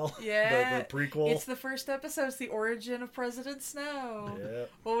royale. Yeah, the prequel. It's the first episode. It's the origin of President Snow. Yeah.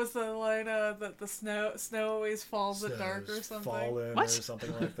 What was the line? The snow always falls at dark or something. Fallen What? or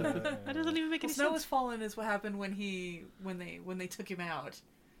something like that. That doesn't even make any Snow sense. was fallen is what happened when they took him out.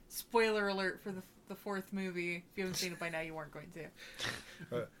 Spoiler alert for the fourth movie. If you haven't seen it by now, you weren't going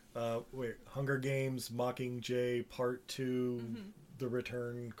to. Wait, Hunger Games, Mockingjay Part 2, The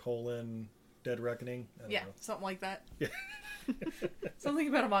Return, Dead Reckoning? I don't know. Something like that. Yeah. Something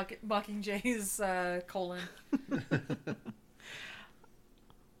about a Mockingjay's colon.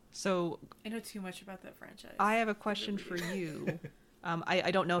 So I know too much about that franchise. I have a question for you.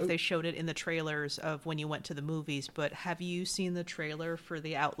 I don't know if they showed it in the trailers of when you went to the movies, but have you seen the trailer for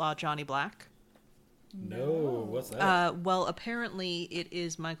The Outlaw Johnny Black? No, what's that? Well, apparently it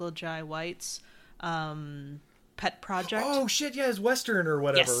is Michael Jai White's pet project. Oh shit! Yeah, his Western or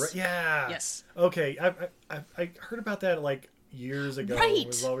whatever. Yes. Right? Yeah. Yes. Okay, I heard about that like years ago. Right. I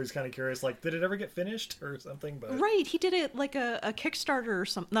was always kind of curious. Like, did it ever get finished or something? But Right, he did it like a Kickstarter or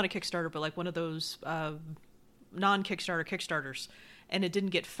something. Not a Kickstarter, but like one of those non-Kickstarter Kickstarters. And it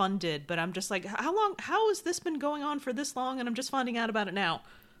didn't get funded. But I'm just like, how has this been going on for this long? And I'm just finding out about it now.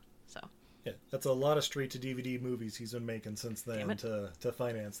 So. yeah, that's a lot of straight-to-DVD movies he's been making since then to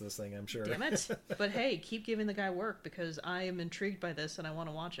finance this thing, I'm sure. Damn it. But hey, keep giving the guy work because I am intrigued by this and I want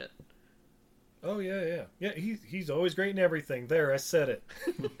to watch it. Oh, yeah. Yeah, he's always great in everything. There, I said it.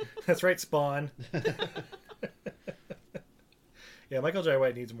 That's right, Spawn. Yeah, Michael Jai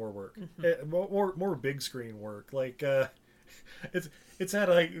White needs more work. More big screen work. Like, it's had,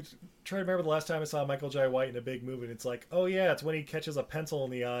 like, try to remember the last time I saw Michael Jai White in a big movie, and it's like, oh yeah, it's when he catches a pencil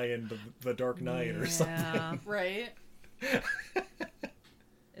in the eye in the Dark Knight or something. Right.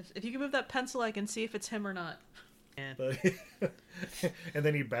 If you can move that pencil, I can see if it's him or not. Yeah. But, and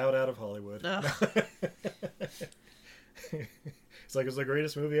then he bowed out of Hollywood. It's like, it's the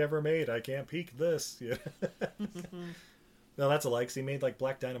greatest movie ever made. I can't peak this. Yeah. No, that's a lie, 'cause he made like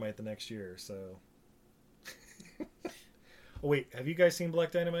Black Dynamite the next year, so. Oh, wait, have you guys seen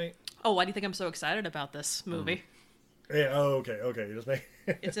Black Dynamite? Oh, why do you think I'm so excited about this movie? Yeah, okay. You just make.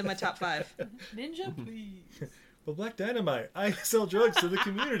 It's in my top 5. Ninja, please. Well, Black Dynamite, I sell drugs to the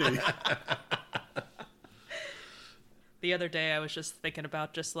community. The other day I was just thinking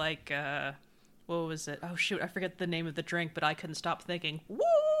about just like, what was it? Oh shoot, I forget the name of the drink, but I couldn't stop thinking, woo!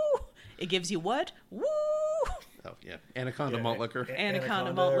 It gives you what? Woo! Oh, yeah. Anaconda malt liquor.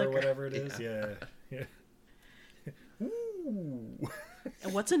 Anaconda malt liquor. Or whatever it is, yeah. Ooh.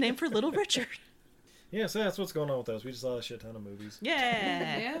 And what's a name for Little Richard? Yeah, so that's what's going on with those. We just saw a shit ton of movies.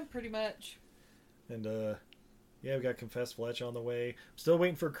 Yeah. Yeah, pretty much. And, yeah, we got Confess Fletch on the way. I'm still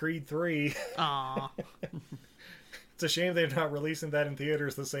waiting for Creed 3. Aw. It's a shame they're not releasing that in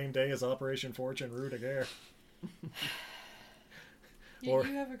theaters the same day as Operation Fortune Rue de Guerre. You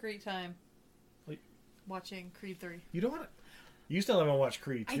have a great time watching Creed 3. You don't want to... You still haven't watched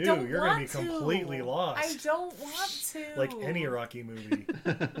Creed 2. I don't You're want going to be completely to. lost. I don't want to. Like any Rocky movie.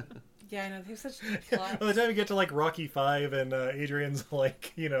 Yeah, I know. They have such plots. By the time you get to like Rocky 5 and Adrian's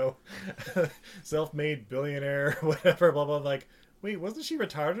like, self-made billionaire, whatever, blah, blah, like, wait, wasn't she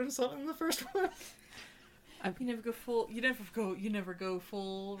retarded or something in the first one? You never go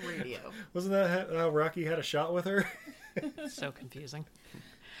full radio. Wasn't that how Rocky had a shot with her? So confusing.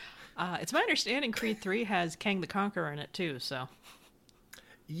 It's my understanding Creed 3 has Kang the Conqueror in it too, so.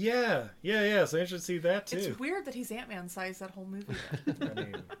 Yeah. So I should see that too. It's weird that he's Ant-Man size that whole movie. I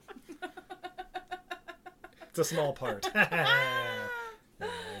mean, it's a small part. Yeah,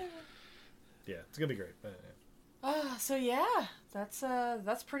 it's gonna be great. So yeah,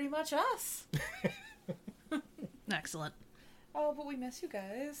 that's pretty much us. Excellent. Oh, but we miss you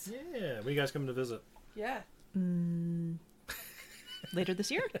guys. Yeah, when you guys coming to visit? Yeah. Later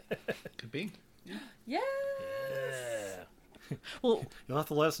this year? Could be. Yeah. Well, you'll have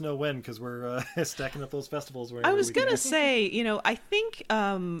to let us know when, because we're stacking up those festivals. I was gonna say, I think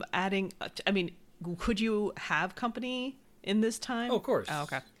adding. I mean, could you have company in this time? Oh, of course. Oh,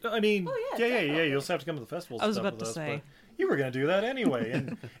 okay. I mean, yeah, yeah. You'll just have to come to the festival. I was stuff about with to us, say. but you were gonna do that anyway.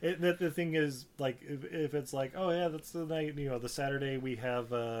 And the thing is, like, if it's like, oh yeah, that's the night, the Saturday we have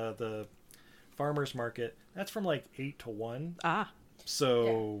the farmers market. That's from like 8 to 1. Ah.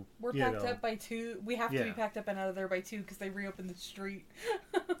 So we're packed up by 2. We have to be packed up and out of there by 2 because they reopened the street.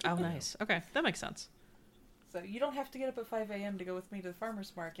 Oh, nice. Okay, that makes sense. So you don't have to get up at 5 a.m. to go with me to the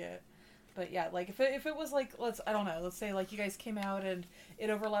farmer's market. But yeah, like if it was like, let's say like you guys came out and it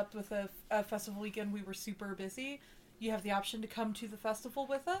overlapped with a festival weekend, we were super busy. You have the option to come to the festival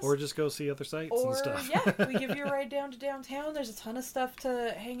with us. Or just go see other sites and stuff. Yeah, we give you a ride down to downtown. There's a ton of stuff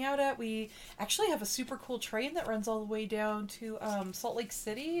to hang out at. We actually have a super cool train that runs all the way down to Salt Lake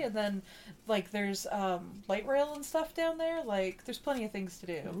City. And then, like, there's light rail and stuff down there. Like, there's plenty of things to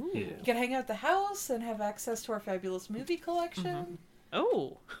do. Ooh. You can hang out at the house and have access to our fabulous movie collection. Mm-hmm.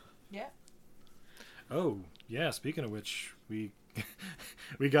 Oh. Yeah. Oh, yeah. Speaking of which, we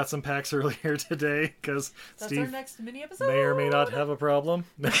got some packs earlier today because That's Steve our next mini episode. may or may not have a problem.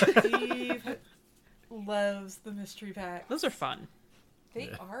 Steve loves the mystery packs. Those are fun. They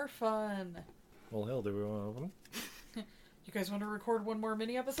are fun. Well, hell, do we want to open them? You guys want to record one more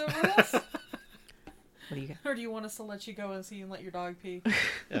mini episode with us? What do you got? Or do you want us to let you go and see and let your dog pee?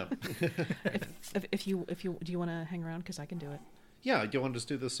 Yeah. If you do you want to hang around? Because I can do it. Yeah, do you want to just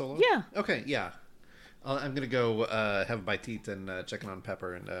do this solo? Yeah. Okay, yeah. I'm going to go have a bite to eat and check in on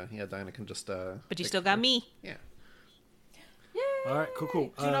Pepper. And Diana can just... But you still got me. Yeah. Yay! All right,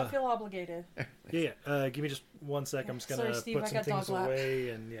 cool. Do not feel obligated. Yeah. Give me just 1 sec. I'm just gonna Sorry, Steve, put I some got things dog lap. away,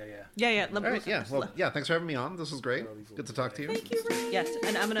 and Yeah. All right, yeah. Well, yeah, thanks for having me on. This was great. Good to talk to you. Thank you, Ray. Yes,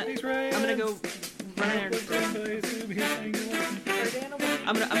 and I'm gonna go run in there.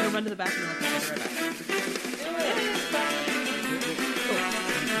 I'm gonna run to the bathroom. And I'll be right back. Do it. Bye.